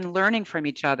not been learning from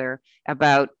each other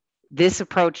about this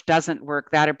approach doesn't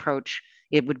work, that approach,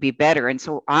 it would be better. And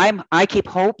so I keep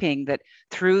hoping that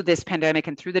through this pandemic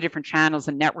and through the different channels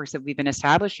and networks that we've been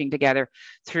establishing together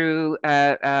through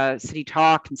City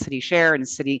Talk and City Share and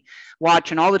City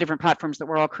Watch and all the different platforms that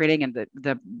we're all creating, and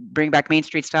the Bring Back Main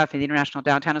Street stuff and the International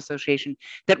Downtown Association,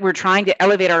 that we're trying to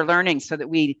elevate our learning so that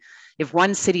we if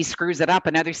one city screws it up,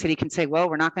 another city can say, well,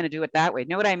 we're not going to do it that way. You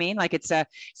know what I mean? Like it's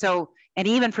and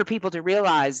even for people to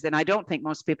realize, and I don't think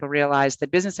most people realize,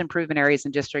 that business improvement areas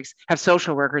and districts have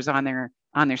social workers on their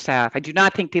staff. I do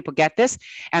not think people get this.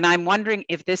 And I'm wondering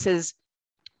if this is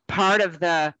part of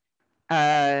the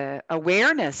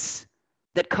awareness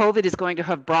that COVID is going to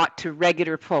have brought to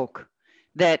regular folk,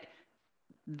 that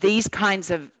these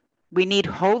kinds of, we need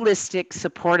holistic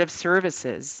supportive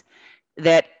services,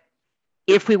 that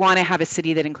if we want to have a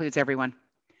city that includes everyone,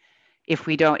 if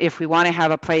we want to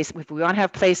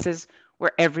have places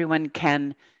where everyone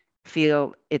can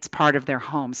feel it's part of their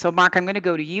home. So Mark, I'm going to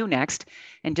go to you next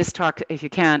and just talk, if you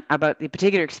can, about the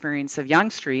particular experience of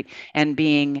Yonge Street and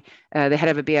being the head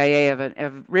of a BIA of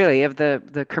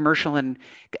the commercial and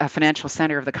financial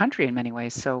center of the country in many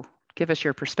ways. So give us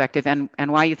your perspective and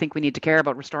why you think we need to care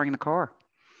about restoring the core.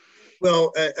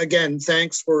 Well, again,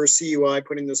 thanks for CUI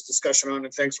putting this discussion on,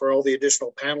 and thanks for all the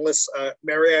additional panelists.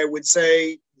 Mary, I would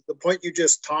say the point you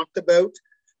just talked about,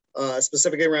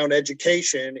 specifically around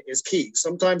education, is key.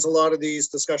 Sometimes a lot of these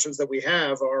discussions that we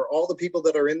have are all the people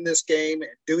that are in this game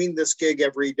and doing this gig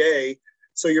every day.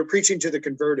 So you're preaching to the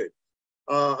converted.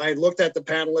 I looked at the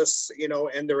panelists,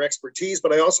 and their expertise,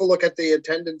 but I also look at the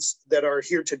attendants that are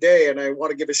here today. And I want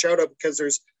to give a shout out because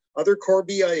there's other core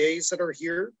BIAs that are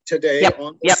here today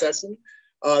on this session.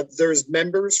 There's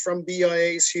members from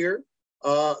BIAs here.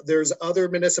 There's other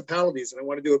municipalities, and I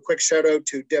want to do a quick shout out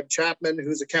to Deb Chapman,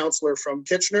 who's a councillor from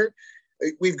Kitchener.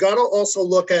 We've got to also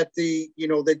look at the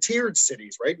tiered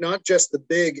cities, right? Not just the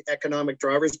big economic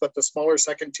drivers, but the smaller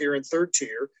second tier and third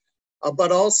tier.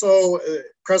 But also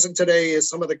present today is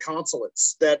some of the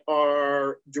consulates that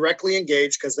are directly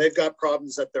engaged because they've got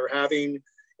problems that they're having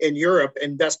in Europe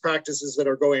and best practices that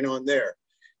are going on there.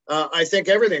 I think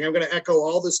I'm going to echo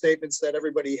all the statements that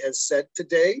everybody has said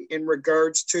today in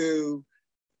regards to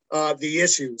the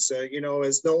issues.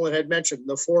 As Nolan had mentioned,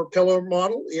 the 4-pillar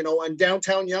model, in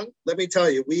downtown Yonge, let me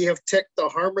tell you, we have ticked the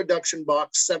harm reduction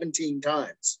box 17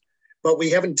 times, but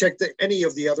we haven't ticked any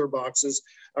of the other boxes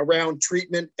around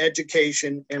treatment,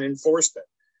 education, and enforcement.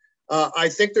 I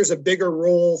think there's a bigger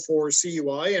role for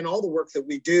CUI, and all the work that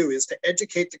we do is to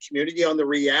educate the community on the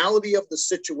reality of the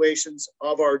situations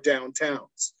of our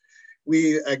downtowns.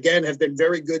 We, again, have been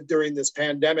very good during this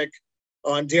pandemic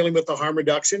on dealing with the harm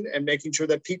reduction and making sure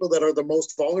that people that are the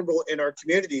most vulnerable in our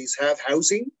communities have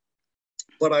housing.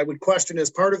 But I would question,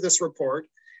 as part of this report,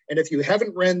 and if you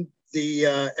haven't read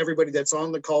everybody that's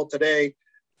on the call today,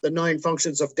 the 9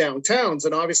 functions of downtowns,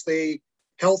 and obviously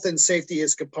health and safety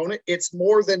is a component. It's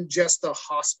more than just a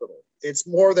hospital. It's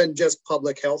more than just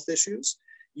public health issues.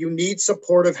 You need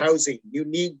supportive housing. You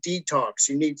need detox.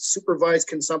 You need supervised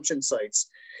consumption sites.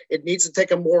 It needs to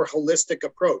take a more holistic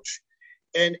approach.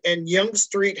 And Yonge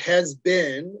Street has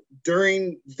been,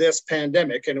 during this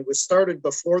pandemic, and it was started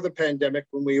before the pandemic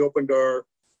when we opened our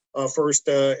first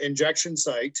injection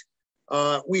site,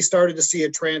 we started to see a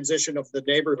transition of the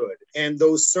neighborhood, and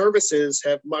those services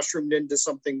have mushroomed into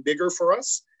something bigger for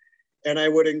us. And I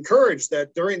would encourage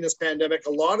that during this pandemic,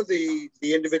 a lot of the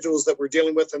individuals that we're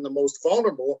dealing with and the most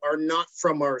vulnerable are not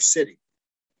from our city.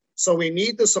 So we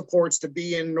need the supports to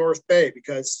be in North Bay,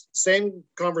 because same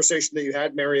conversation that you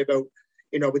had, Mary, about,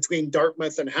 between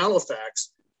Dartmouth and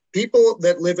Halifax, people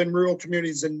that live in rural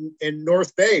communities in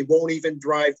North Bay won't even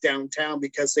drive downtown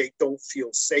because they don't feel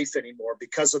safe anymore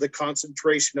because of the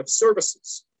concentration of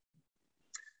services.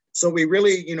 So we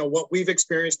really, what we've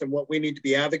experienced and what we need to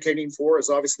be advocating for is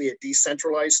obviously a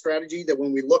decentralized strategy, that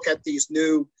when we look at these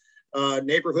new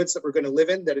neighborhoods that we're going to live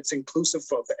in, that it's inclusive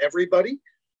of everybody.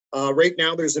 Right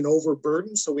now, there's an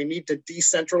overburden, so we need to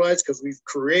decentralize because we've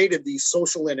created these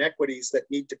social inequities that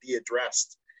need to be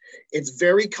addressed. It's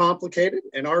very complicated,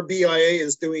 and our BIA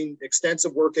is doing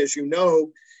extensive work, as you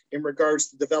know, in regards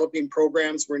to developing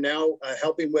programs. We're now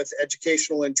helping with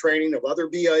educational and training of other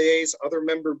BIAs, other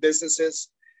member businesses,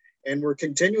 and we're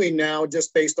continuing now,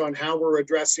 just based on how we're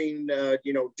addressing,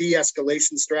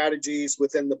 de-escalation strategies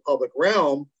within the public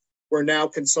realm. We're now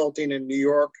consulting in New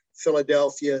York,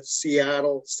 Philadelphia,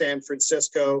 Seattle, San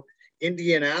Francisco,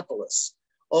 Indianapolis,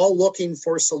 all looking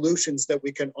for solutions that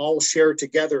we can all share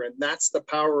together. And that's the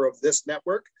power of this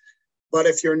network. But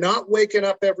if you're not waking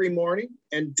up every morning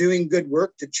and doing good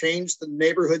work to change the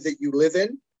neighborhood that you live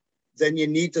in, then you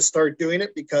need to start doing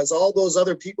it, because all those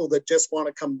other people that just want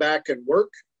to come back and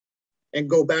work and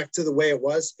go back to the way it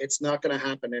was, it's not going to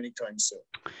happen anytime soon.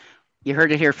 You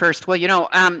heard it here first. Well,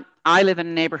 I live in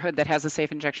a neighborhood that has a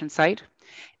safe injection site,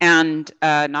 and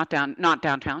not downtown,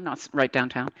 not right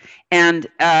downtown. And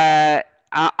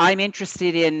I'm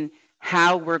interested in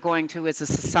how we're going to, as a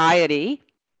society,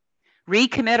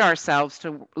 recommit ourselves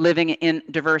to living in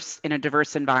a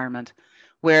diverse environment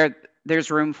where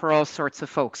there's room for all sorts of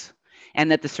folks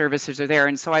and that the services are there.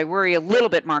 And so I worry a little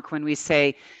bit, Mark, when we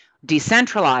say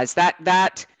decentralized,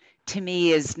 that to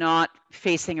me is not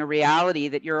facing a reality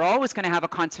that you're always going to have a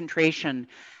concentration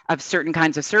of certain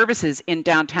kinds of services in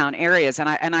downtown areas. And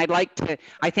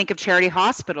I think of Charity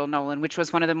Hospital, Nolan, which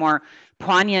was one of the more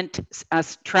poignant,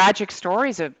 tragic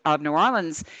stories of New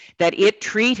Orleans, that it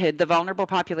treated the vulnerable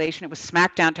population. It was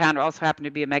smack downtown. It also happened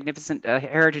to be a magnificent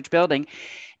heritage building.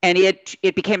 And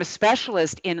it became a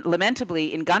specialist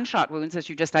lamentably in gunshot wounds, as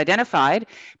you just identified,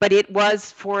 but it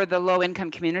was for the low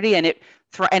income community, and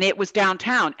it was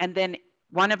downtown. And then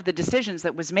one of the decisions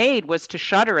that was made was to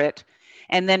shutter it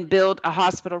and then build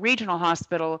a regional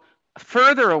hospital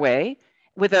further away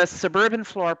with a suburban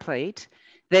floor plate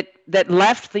that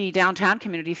left the downtown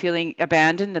community feeling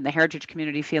abandoned and the heritage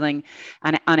community feeling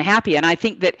unhappy. And I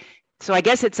think that, so I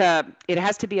guess it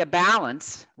has to be a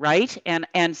balance, right?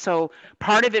 And so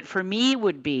part of it for me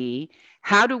would be,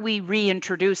 how do we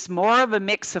reintroduce more of a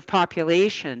mix of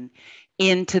population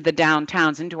into the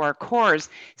downtowns, into our cores,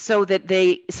 so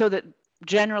that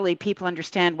generally people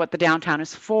understand what the downtown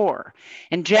is for.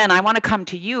 And Jen, I want to come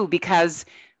to you because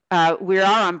we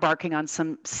are embarking on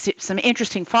some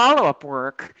interesting follow-up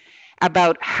work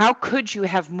about how could you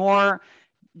have more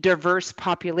diverse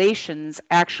populations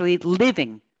actually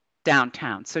living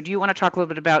downtown. So do you want to talk a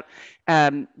little bit about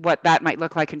what that might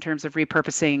look like in terms of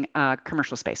repurposing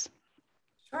commercial space?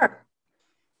 Sure.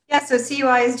 Yeah, so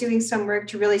CUI is doing some work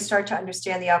to really start to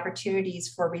understand the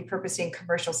opportunities for repurposing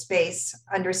commercial space,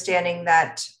 understanding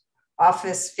that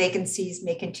office vacancies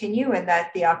may continue and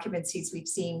that the occupancies we've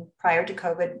seen prior to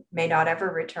COVID may not ever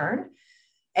return.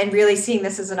 And really seeing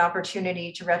this as an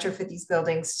opportunity to retrofit these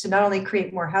buildings to not only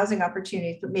create more housing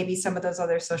opportunities, but maybe some of those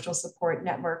other social support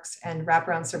networks and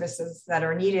wraparound services that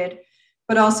are needed,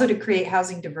 but also to create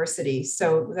housing diversity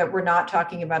so that we're not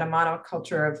talking about a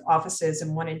monoculture of offices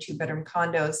and 1 and 2 bedroom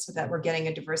condos, so that we're getting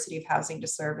a diversity of housing to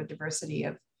serve a diversity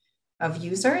of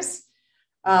users.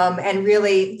 And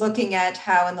really looking at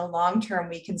how in the long term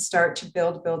we can start to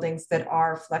build buildings that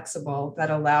are flexible, that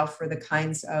allow for the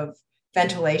kinds of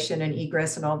ventilation and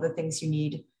egress and all the things you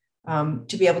need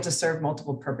to be able to serve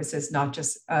multiple purposes, not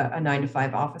just a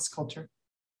 9-to-5 office culture.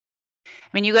 I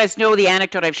mean, you guys know the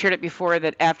anecdote, I've shared it before,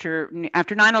 that after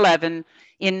 9/11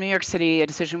 in New York City, a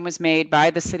decision was made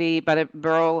by the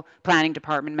Borough Planning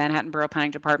Department, Manhattan Borough Planning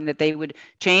Department, that they would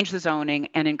change the zoning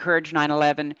and encourage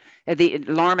the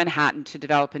Lower Manhattan to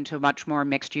develop into much more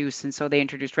mixed use. And so they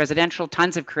introduced residential,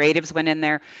 tons of creatives went in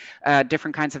there,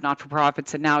 different kinds of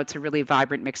not-for-profits, and now it's a really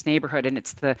vibrant mixed neighborhood. And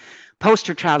it's the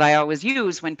poster child I always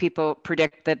use when people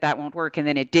predict that won't work, and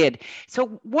then it did.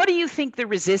 So what do you think the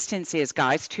resistance is,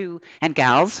 guys, and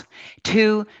gals,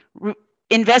 to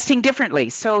investing differently?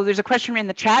 So there's a question in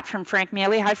the chat from Frank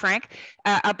Mealy. Hi, Frank,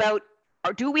 about,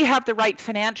 do we have the right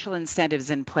financial incentives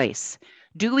in place?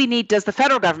 Does the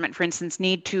federal government, for instance,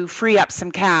 need to free up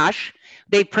some cash?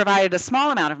 They've provided a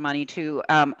small amount of money to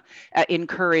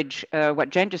encourage what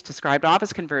Jen just described,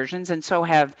 office conversions, and so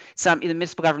have the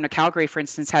municipal government of Calgary, for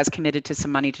instance, has committed to some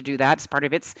money to do that as part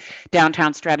of its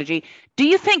downtown strategy. Do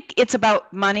you think it's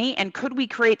about money, and could we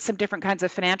create some different kinds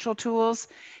of financial tools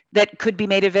that could be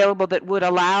made available that would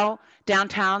allow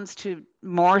downtowns to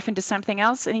morph into something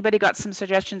else? Anybody got some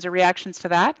suggestions or reactions to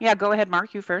that? Yeah, go ahead,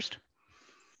 Mark, you first.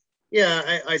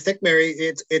 Yeah, I think, Mary,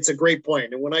 it's a great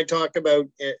point. And when I talk about,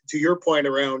 to your point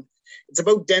around, it's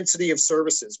about density of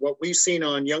services. What we've seen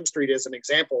on Yonge Street as an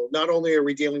example, not only are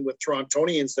we dealing with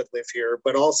Torontonians that live here,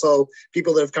 but also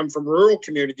people that have come from rural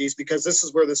communities, because this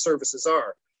is where the services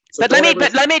are. So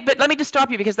let me just stop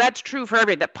you, because that's true for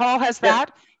everybody. That Paul has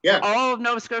that. Yeah. All of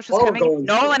Nova Scotia is coming.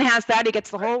 Nolan has that. He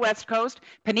gets the whole West Coast.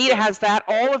 Panita has that.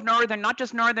 All of northern, not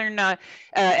just northern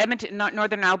Edmonton, not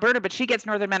northern Alberta, but she gets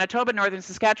northern Manitoba, northern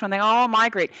Saskatchewan. They all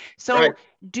migrate. So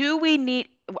do we need?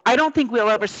 I don't think we'll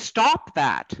ever stop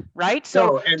that, right?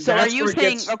 So, so are you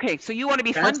saying, okay, so you want to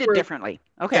be funded differently?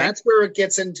 Okay. That's where it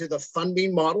gets into the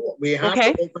funding model. We have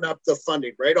to open up the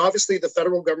funding, right? Obviously, the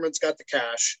federal government's got the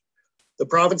cash. The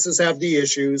provinces have the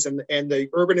issues, and the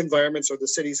urban environments or the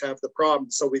cities have the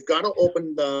problems. So we've got to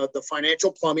open the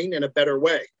financial plumbing in a better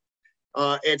way.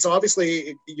 It's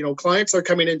obviously, clients are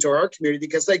coming into our community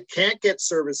because they can't get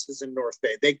services in North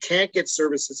Bay. They can't get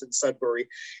services in Sudbury.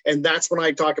 And that's when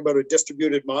I talk about a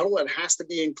distributed model. It has to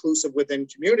be inclusive within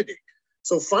community.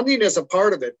 So funding is a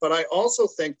part of it. But I also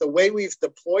think the way we've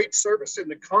deployed service and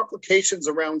the complications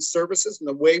around services and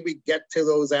the way we get to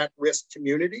those at-risk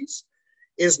communities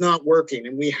is not working.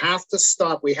 And we have to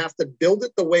stop. We have to build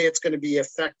it the way it's going to be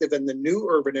effective in the new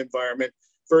urban environment,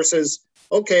 versus,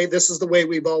 okay, this is the way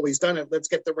we've always done it. Let's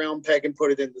get the round peg and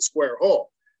put it in the square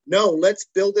hole. No, let's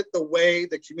build it the way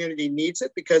the community needs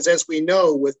it, because as we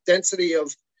know, with density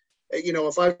of,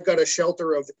 if I've got a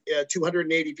shelter of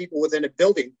 280 people within a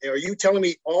building, are you telling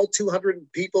me all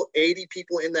 80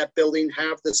 people in that building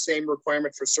have the same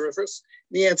requirement for service?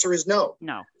 The answer is no.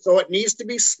 No. So it needs to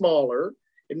be smaller.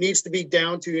 It needs to be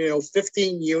down to,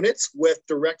 15 units with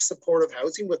direct supportive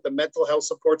housing, with the mental health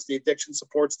supports, the addiction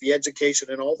supports, the education,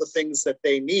 and all the things that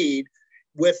they need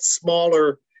with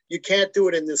smaller. You can't do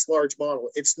it in this large model.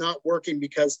 It's not working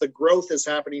because the growth is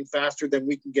happening faster than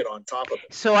we can get on top of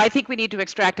it. So I think we need to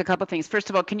extract a couple of things. First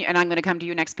of all, and I'm going to come to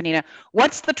you next, Panita.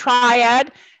 What's the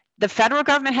triad? The federal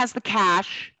government has the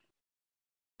cash.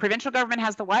 Provincial government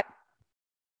has the what?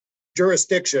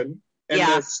 Jurisdiction.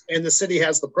 And, and the city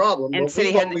has the problem. And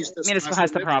municipal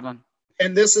has the problem.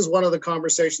 And this is one of the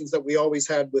conversations that we always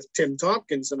had with Tim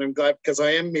Tompkins, and I'm glad because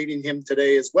I am meeting him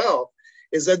today as well,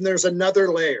 is then there's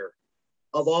another layer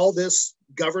of all this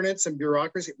governance and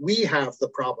bureaucracy. We have the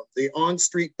problem. The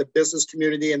on-street, the business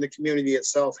community, and the community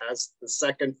itself has the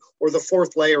second or the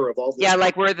fourth layer of all this. Yeah,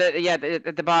 like we're at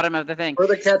the bottom of the thing. We're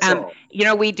the catch-all.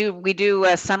 We do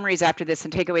summaries after this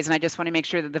and takeaways, and I just want to make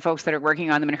sure that the folks that are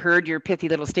working on them and heard your pithy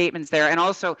little statements there, and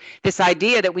also this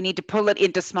idea that we need to pull it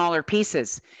into smaller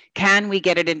pieces. Can we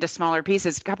get it into smaller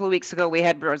pieces? A couple of weeks ago, we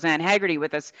had Roseanne Haggerty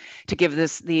with us to give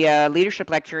the leadership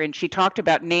lecture, and she talked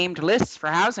about named lists for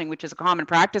housing, which is a common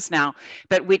practice now.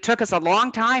 But it took us a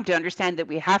long time to understand that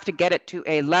we have to get it to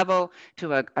a level,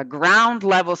 to a ground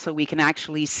level, so we can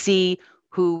actually see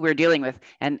who we're dealing with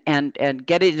and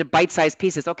get it into bite-sized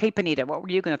pieces. Okay, Panita, what were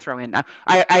you going to throw in?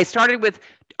 I started with,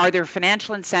 are there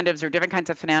financial incentives or different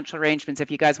kinds of financial arrangements? If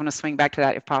you guys want to swing back to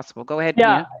that, if possible, go ahead.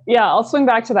 Yeah, I'll swing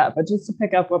back to that. But just to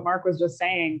pick up what Mark was just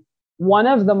saying, one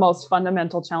of the most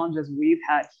fundamental challenges we've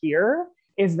had here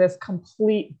is this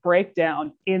complete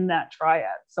breakdown in that triad.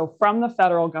 So from the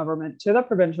federal government to the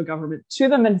provincial government to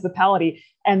the municipality,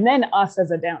 and then us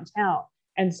as a downtown.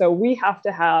 And so we have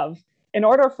to have, in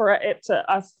order for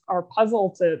our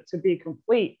puzzle to be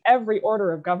complete, every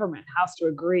order of government has to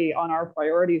agree on our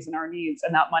priorities and our needs,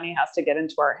 and that money has to get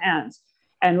into our hands.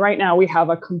 And right now we have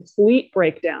a complete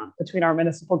breakdown between our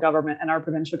municipal government and our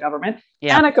provincial government,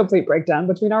 and a complete breakdown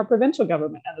between our provincial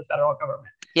government and the federal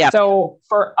government. Yeah. So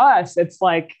for us, it's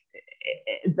like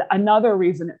another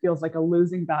reason it feels like a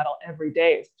losing battle every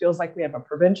day. It feels like we have a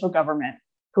provincial government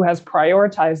who has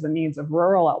prioritized the needs of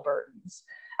rural Albertans,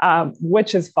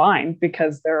 which is fine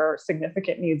because there are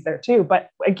significant needs there too. But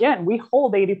again, we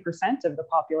hold 80% of the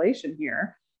population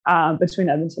here between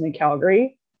Edmonton and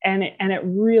Calgary. And it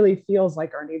really feels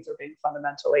like our needs are being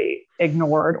fundamentally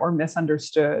ignored or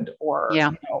misunderstood or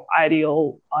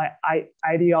ideologized,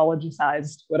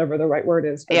 whatever the right word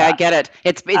is. I get it.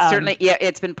 It's certainly,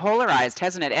 it's been polarized,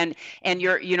 hasn't it? And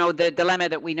the dilemma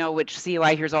that we know, which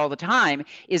CUI hears all the time,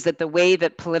 is that the way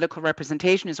that political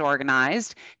representation is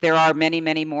organized, there are many,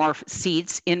 many more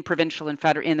seats in provincial and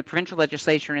federal, in the provincial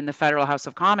legislature and in the federal House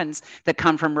of Commons that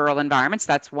come from rural environments.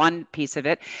 That's one piece of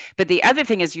it. But the other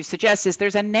thing, as you suggest, is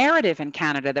there's a narrative in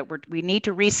Canada that we need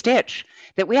to restitch,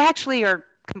 that we actually are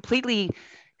completely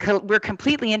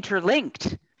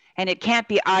interlinked, and it can't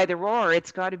be either or.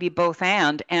 It's got to be both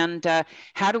and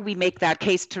how do we make that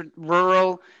case to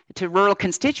rural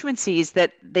constituencies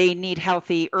that they need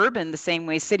healthy urban the same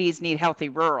way cities need healthy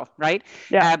rural, right?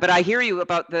 But I hear you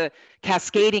about the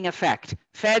cascading effect,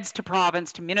 feds to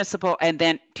province to municipal, and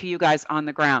then to you guys on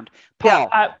the ground. Paul,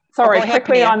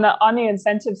 quickly on the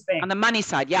incentives thing. On the money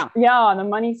side, on the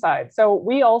money side. So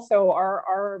we also,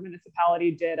 our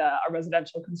municipality did a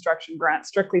residential construction grant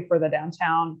strictly for the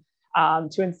downtown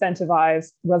to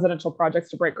incentivize residential projects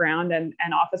to break ground, and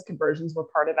office conversions were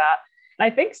part of that.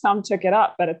 And I think some took it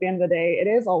up, but at the end of the day, it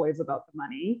is always about the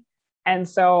money. And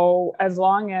so as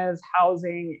long as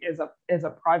housing is a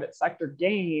private sector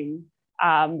game,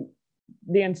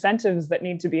 the incentives that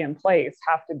need to be in place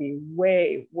have to be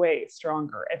way, way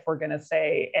stronger if we're going to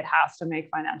say it has to make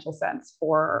financial sense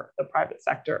for the private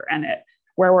sector. And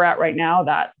where we're at right now,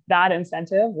 that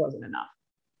incentive wasn't enough.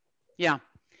 Yeah.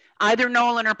 Either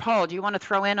Nolan or Paul, do you want to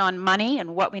throw in on money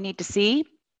and what we need to see?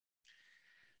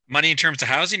 Money in terms of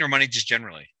housing or money just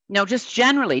generally? No, just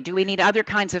generally. Do we need other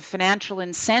kinds of financial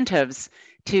incentives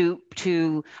to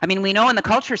I mean, we know in the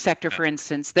culture sector, for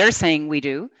instance, they're saying we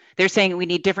do. They're saying we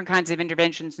need different kinds of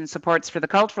interventions and supports for the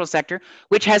cultural sector,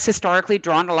 which has historically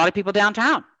drawn a lot of people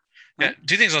downtown. Yeah,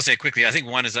 two things I'll say quickly. I think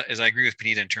one is I agree with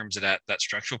Puneeta in terms of that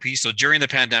structural piece. So during the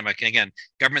pandemic, and again,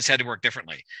 governments had to work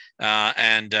differently.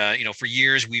 For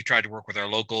years, we've tried to work with our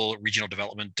local regional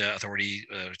development authority,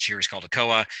 which here is called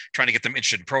ACOA, trying to get them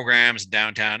interested in programs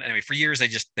downtown. Anyway, for years,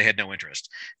 they had no interest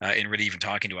in really even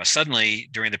talking to us. Suddenly,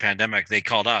 during the pandemic, they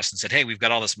called us and said, hey, we've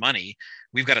got all this money.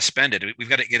 We've got to spend it. We've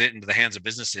got to get it into the hands of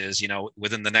businesses,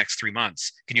 within the next 3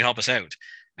 months. Can you help us out?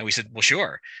 And we said, well,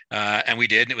 sure. And we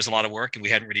did. And it was a lot of work. And we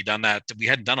hadn't really done that. We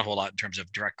hadn't done a whole lot in terms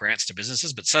of direct grants to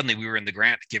businesses, but suddenly we were in the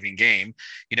grant giving game.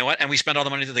 You know what? And we spent all the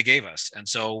money that they gave us. And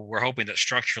so we're hoping that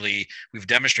structurally we've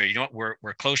demonstrated, we're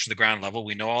close to the ground level.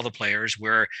 We know all the players.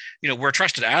 We're a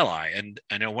trusted ally. And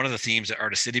I know one of the themes at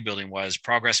Artist City Building was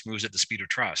progress moves at the speed of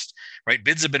trust, right?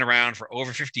 Bids have been around for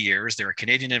over 50 years. They're a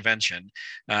Canadian invention.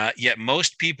 Yet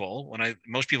most people,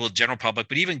 the general public,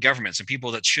 but even governments and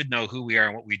people that should know who we are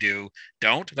and what we do,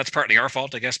 don't. That's partly our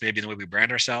fault, I guess, maybe in the way we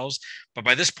brand ourselves. But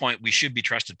by this point, we should be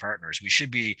trusted partners. We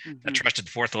should be a trusted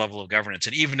fourth level of governance.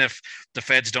 And even if the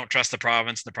feds don't trust the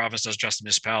province doesn't trust the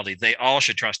municipality, they all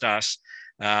should trust us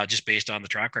just based on the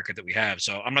track record that we have.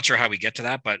 So I'm not sure how we get to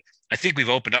that, but I think we've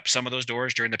opened up some of those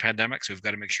doors during the pandemic. So we've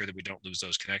got to make sure that we don't lose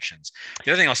those connections.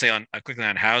 The other thing I'll say quickly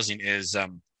on housing is,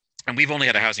 and we've only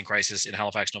had a housing crisis in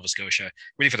Halifax, Nova Scotia,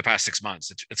 really for the past 6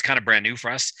 months. It's kind of brand new for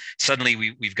us. Suddenly,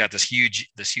 we've got this huge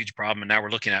problem, and now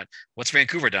we're looking at what's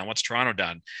Vancouver done, what's Toronto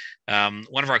done.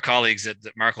 One of our colleagues that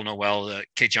Mark will know well,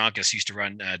 Kate Jonkus, used to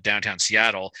run downtown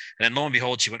Seattle, and then lo and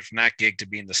behold, she went from that gig to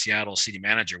being the Seattle city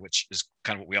manager, which is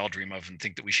kind of what we all dream of and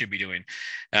think that we should be doing.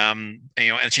 And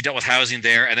she dealt with housing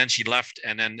there, and then she left,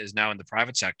 and then is now in the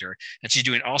private sector, and she's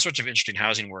doing all sorts of interesting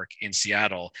housing work in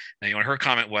Seattle. And her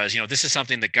comment was, this is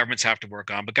something that governments have to work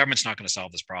on, but government's not going to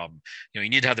solve this problem. You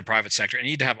need to have the private sector, and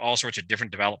you need to have all sorts of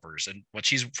different developers. And what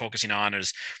she's focusing on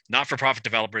is not-for-profit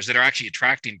developers that are actually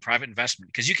attracting private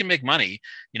investment, because you can make money,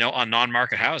 on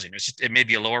non-market housing. It may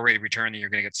be a lower rate of return than you're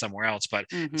going to get somewhere else, but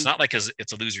it's not like it's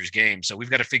a loser's game. So we've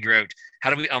got to figure out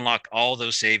how do we unlock all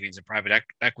those savings and private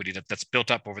equity that's built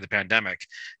up over the pandemic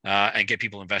and get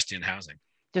people investing in housing.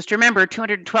 Just remember,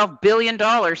 $212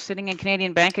 billion sitting in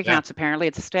Canadian bank accounts, apparently.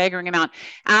 It's a staggering amount.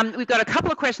 We've got a couple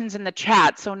of questions in the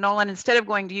chat. So, Nolan, instead of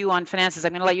going to you on finances,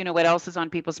 I'm going to let you know what else is on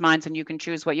people's minds, and you can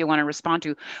choose what you want to respond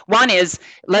to. One is,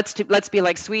 let's be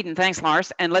like Sweden. Thanks,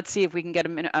 Lars. And let's see if we can get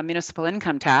a municipal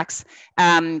income tax.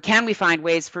 Can we find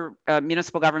ways for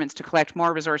municipal governments to collect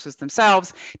more resources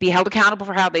themselves, be held accountable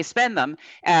for how they spend them,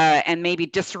 and maybe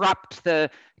disrupt the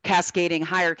cascading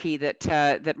hierarchy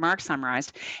that Mark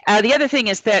summarized. The other thing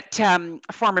is that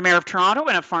a former mayor of Toronto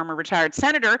and a former retired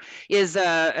senator is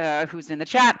who's in the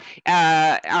chat,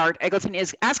 Art Eggleton,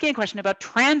 is asking a question about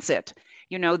transit.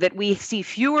 That we see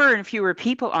fewer and fewer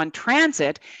people on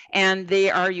transit, and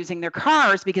they are using their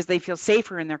cars because they feel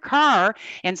safer in their car.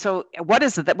 And so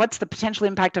what's the potential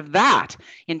impact of that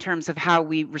in terms of how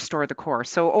we restore the core?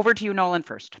 So over to you, Nolan,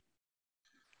 first.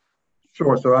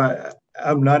 Sure. So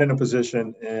I'm not in a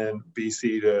position in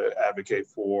BC to advocate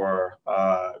for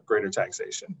greater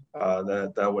taxation.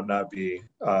 That would not be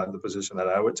the position that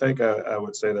I would take. I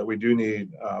would say that we do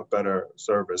need better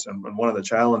service. And one of the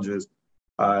challenges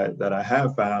that I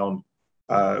have found,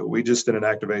 we just did an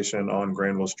activation on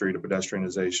Granville Street, a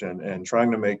pedestrianization, and trying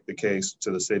to make the case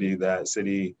to the city that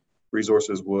city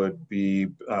resources would be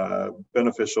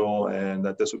beneficial and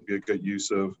that this would be a good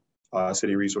use of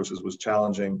city resources was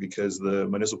challenging because the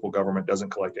municipal government doesn't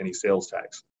collect any sales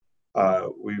tax.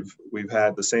 We've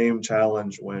had the same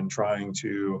challenge when trying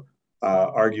to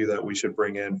argue that we should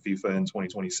bring in FIFA in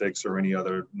 2026 or any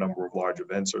other number of large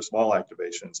events or small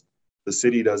activations. The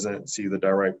city doesn't see the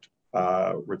direct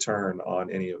return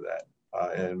on any of that.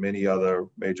 And many other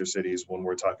major cities, when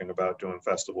we're talking about doing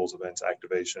festivals, events,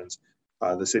 activations,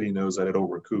 the city knows that it'll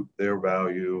recoup their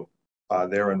value,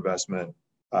 their investment,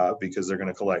 because they're going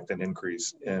to collect an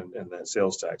increase in that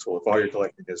sales tax. Well, if all you're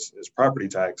collecting is property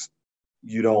tax,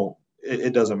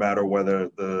 it doesn't matter whether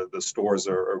the stores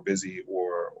are busy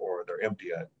or they're empty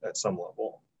at some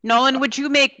level. Nolan, would you,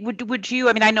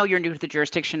 I mean, I know you're new to the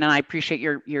jurisdiction and I appreciate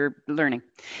your learning.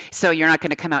 So you're not going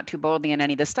to come out too boldly in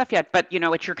any of this stuff yet, but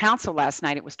at your council last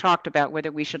night, it was talked about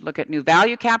whether we should look at new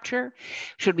value capture.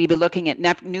 Should we be looking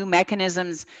at new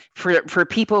mechanisms for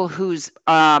people whose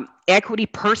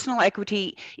personal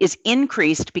equity is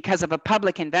increased because of a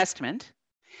public investment?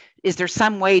 Is there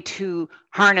some way to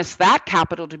harness that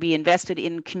capital to be invested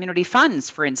in community funds,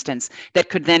 for instance, that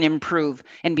could then improve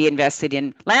and be invested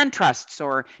in land trusts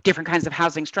or different kinds of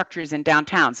housing structures in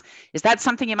downtowns? Is that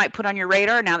something you might put on your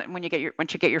radar now that once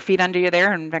you get your feet under you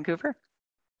there in Vancouver?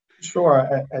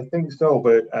 Sure, I think so,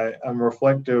 but I'm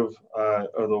reflective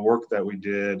of the work that we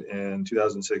did in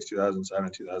 2006,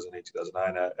 2007, 2008,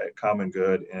 2009 at Common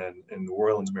Good in New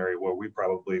Orleans, Mary, where we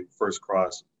probably first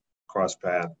crossed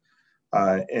path.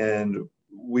 And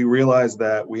we realized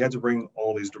that we had to bring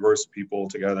all these diverse people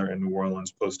together in New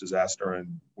Orleans post-disaster,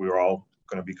 and we were all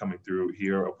going to be coming through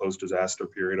here a post-disaster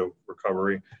period of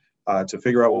recovery to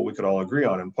figure out what we could all agree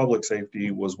on. And public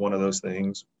safety was one of those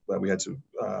things that we had to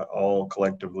all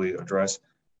collectively address.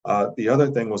 The other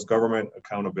thing was government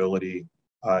accountability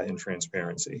and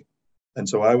transparency. And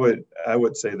so I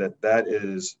would say that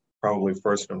is probably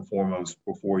first and foremost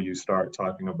before you start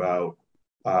talking about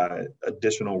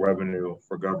additional revenue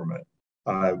for government.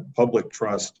 Public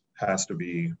trust has to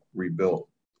be rebuilt.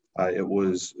 It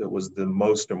was the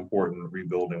most important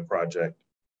rebuilding project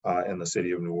in the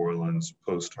city of New Orleans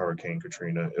post Hurricane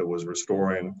Katrina. It was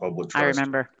restoring public trust, I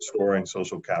remember. restoring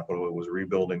social capital. It was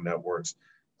rebuilding networks.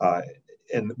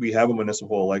 And we have a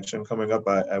municipal election coming up.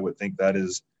 I would think that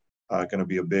is going to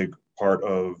be a big part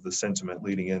of the sentiment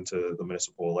leading into the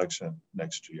municipal election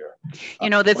next year.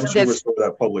 Once you restore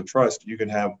that public trust, you can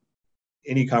have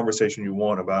any conversation you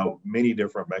want about many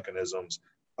different mechanisms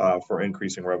for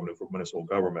increasing revenue for municipal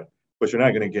government, but you're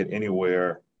not going to get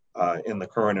anywhere in the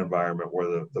current environment where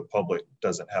the public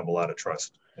doesn't have a lot of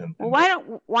trust.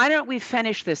 Well, why don't we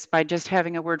finish this by just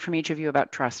having a word from each of you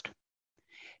about trust?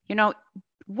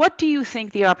 What do you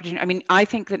think the opportunity? I mean, I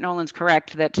think that Nolan's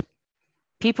correct that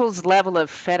people's level of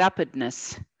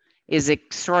fed-upness is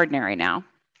extraordinary now.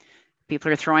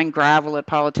 People are throwing gravel at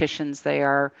politicians. They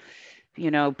are,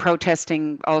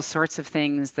 protesting all sorts of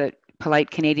things that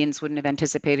polite Canadians wouldn't have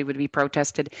anticipated would be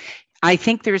protested. I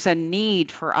think there's a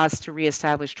need for us to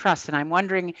reestablish trust. And I'm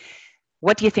wondering,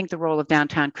 what do you think the role of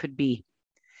downtown could be?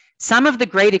 Some of the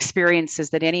great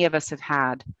experiences that any of us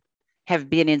have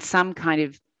been in some kind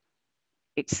of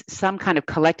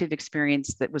collective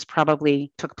experience that was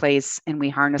probably took place and we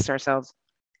harnessed ourselves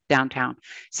downtown.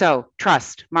 So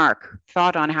trust, Mark,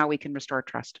 thought on how we can restore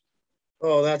trust.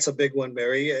 Oh, that's a big one,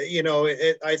 Mary.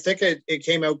 I think it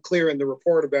came out clear in the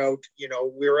report about,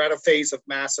 we're at a phase of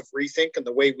massive rethink in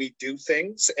the way we do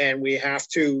things. And we have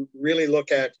to really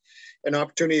look at an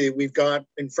opportunity that we've got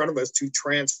in front of us to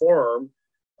transform.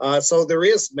 So there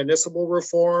is municipal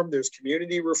reform, there's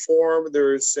community reform,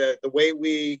 there's the way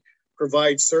we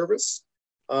provide service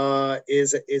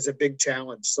is a big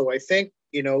challenge. So I think,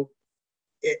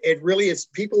 it really is.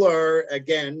 People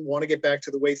want to get back to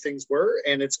the way things were,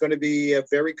 and it's going to be a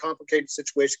very complicated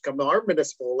situation come our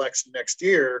municipal election next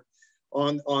year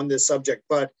on this subject.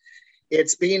 But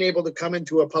it's being able to come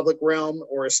into a public realm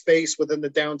or a space within the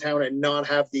downtown and not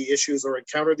have the issues or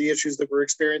encounter the issues that we're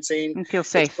experiencing. And feel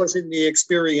safe. It's pushing the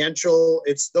experiential.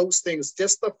 It's those things,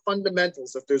 just the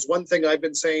fundamentals. If there's one thing I've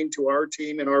been saying to our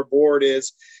team and our board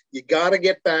is you got to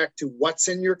get back to what's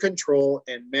in your control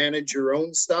and manage your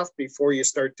own stuff before you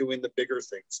start doing the bigger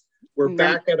things. We're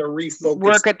back at a refocus.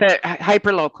 Work at the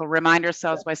hyperlocal. Remind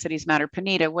ourselves why cities matter.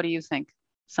 Panita, what do you think?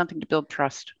 Something to build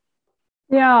trust.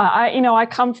 Yeah, I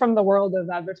come from the world of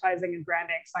advertising and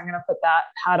branding, so I'm going to put that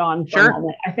hat on for a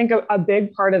moment. I think a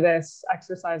big part of this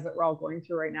exercise that we're all going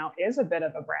through right now is a bit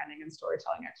of a branding and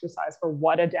storytelling exercise for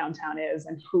what a downtown is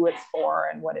and who it's for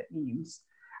and what it means.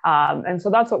 And so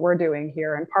that's what we're doing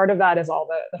here. And part of that is all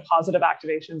the positive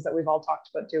activations that we've all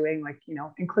talked about doing, like,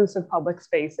 inclusive public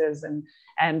spaces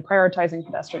and prioritizing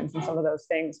pedestrians and some of those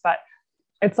things. But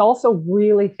it's also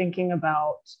really thinking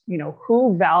about,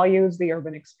 who values the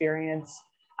urban experience.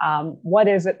 What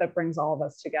is it that brings all of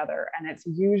us together? And it's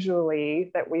usually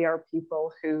that we are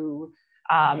people who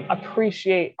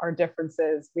appreciate our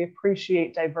differences. We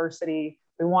appreciate diversity.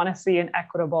 We want to see an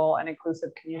equitable and inclusive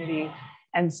community.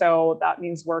 And so that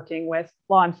means working with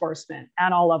law enforcement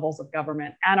and all levels of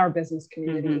government and our business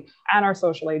community and our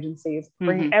social agencies,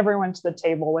 bringing everyone to the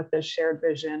table with this shared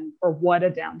vision for what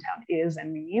a downtown is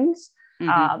and means.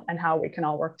 And how we can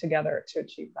all work together to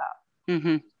achieve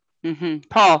that.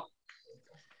 Paul.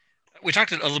 We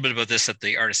talked a little bit about this at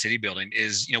the Artist City building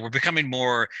is, we're becoming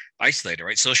more isolated,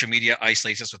 right? Social media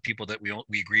isolates us with people that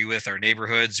we agree with, our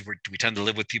neighborhoods. We tend to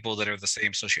live with people that are the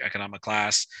same socioeconomic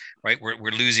class, right?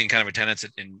 We're losing kind of attendance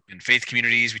in faith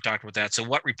communities. We talked about that. So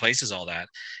what replaces all that?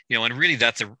 And really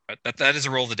that is a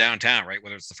role of the downtown, right?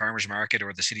 Whether it's the farmers market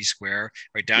or the city square,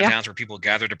 right? Downtowns where people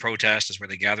gather to protest is where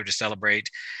they gather to celebrate.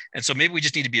 And so maybe we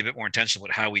just need to be a bit more intentional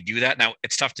with how we do that. Now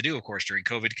it's tough to do, of course, during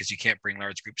COVID because you can't bring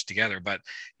large groups together, but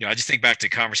I just think think back to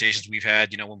conversations we've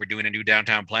had, when we're doing a new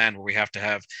downtown plan where we have to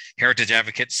have heritage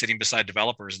advocates sitting beside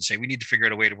developers and say, we need to figure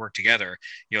out a way to work together.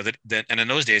 And in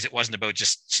those days, it wasn't about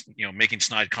just, making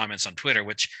snide comments on Twitter,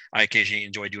 which I occasionally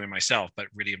enjoy doing myself, but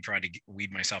really I'm trying to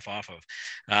weed myself off of.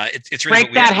 It's really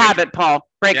break that habit, Paul.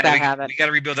 Break that habit. We got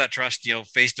to rebuild that trust,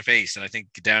 face to face. And I think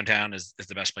downtown is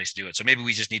the best place to do it. So maybe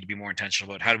we just need to be more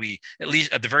intentional about how do we,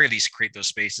 at the very least, create those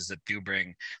spaces that do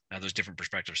bring those different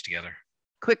perspectives together.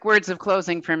 Quick words of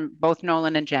closing from both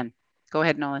Nolan and Jen. Go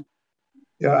ahead, Nolan.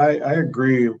 Yeah, I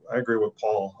agree. I agree with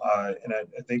Paul. And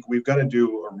I think we've got to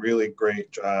do a really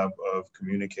great job of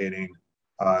communicating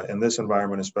in this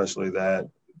environment, especially that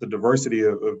the diversity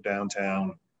of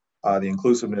downtown, the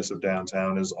inclusiveness of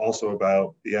downtown is also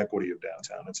about the equity of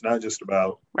downtown. It's not just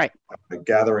about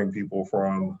gathering people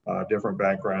from different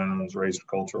backgrounds, race,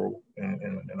 culture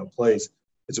in a place.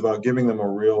 It's about giving them a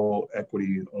real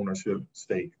equity ownership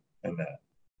stake in that.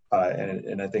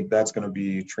 And I think that's going to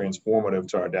be transformative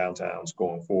to our downtowns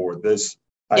going forward. This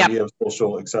idea of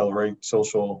social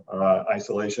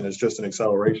isolation is just an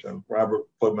acceleration. Robert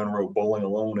Putnam wrote Bowling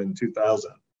Alone in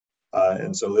 2000.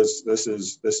 And so this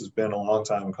has been a long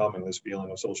time coming, this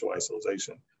feeling of social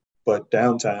isolation. But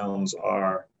downtowns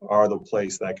are the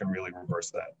place that can really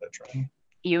reverse that trend.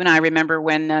 You and I remember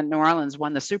when New Orleans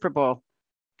won the Super Bowl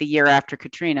the year after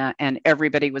Katrina, and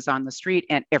everybody was on the street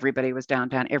and everybody was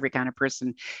downtown, every kind of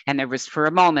person. And there was, for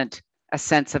a moment, a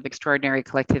sense of extraordinary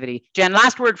collectivity. Jen,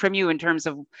 last word from you in terms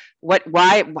of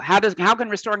how can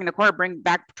restoring the core bring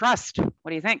back trust? What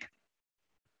do you think?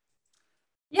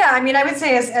 Yeah, I mean, I would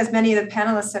say as many of the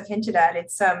panelists have hinted at,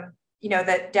 it's,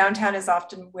 that downtown is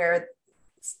often where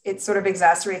it sort of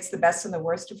exacerbates the best and the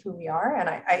worst of who we are. And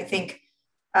I think,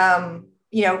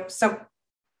 so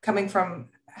coming from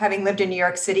having lived in New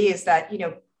York City is that,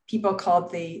 people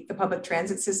called the public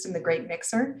transit system the great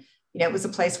mixer. It was a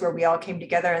place where we all came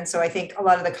together. And so I think a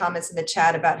lot of the comments in the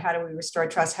chat about how do we restore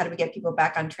trust, how do we get people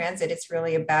back on transit, it's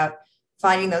really about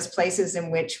finding those places in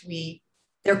which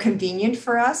they're convenient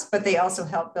for us, but they also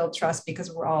help build trust because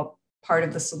we're all part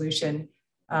of the solution.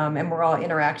 And we're all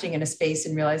interacting in a space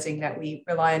and realizing that we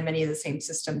rely on many of the same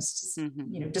systems,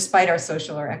 despite our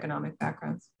social or economic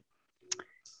backgrounds.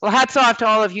 Well, hats off to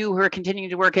all of you who are continuing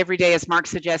to work every day, as Mark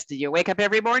suggested. You wake up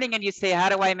every morning and you say, how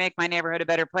do I make my neighborhood a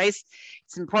better place?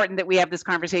 It's important that we have this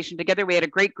conversation together. We had a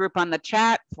great group on the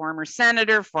chat, former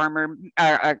senator, former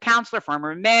councilor,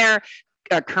 former mayor,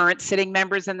 current sitting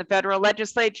members in the federal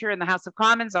legislature and the House of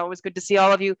Commons. Always good to see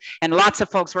all of you, and lots of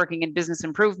folks working in business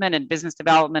improvement and business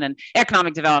development and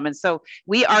economic development. So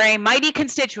we are a mighty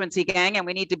constituency, gang, and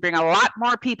we need to bring a lot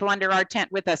more people under our tent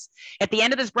with us. At the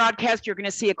end of this broadcast, you're going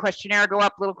to see a questionnaire go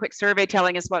up, a little quick survey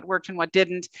telling us what worked and what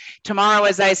didn't. Tomorrow,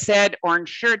 as I said, Orange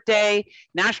Shirt Day,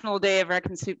 National Day of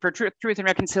for Truth and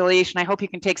Reconciliation. I hope you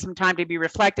can take some time to be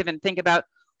reflective and think about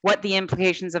what the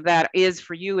implications of that is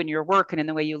for you and your work and in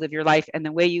the way you live your life and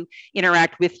the way you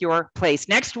interact with your place.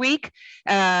 Next week,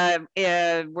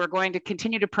 we're going to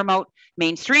continue to promote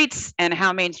Main Streets and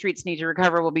how Main Streets need to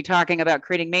recover. We'll be talking about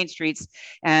creating Main Streets,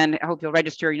 and I hope you'll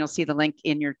register and you'll see the link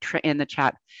in the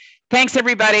chat. Thanks,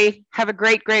 everybody. Have a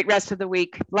great rest of the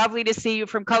week. Lovely to see you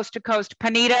from coast to coast.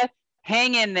 Panita,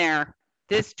 hang in there.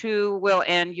 This too will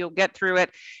end. You'll get through it,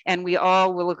 and we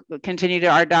all will continue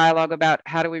our dialogue about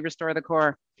how do we restore the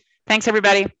core. Thanks,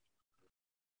 everybody.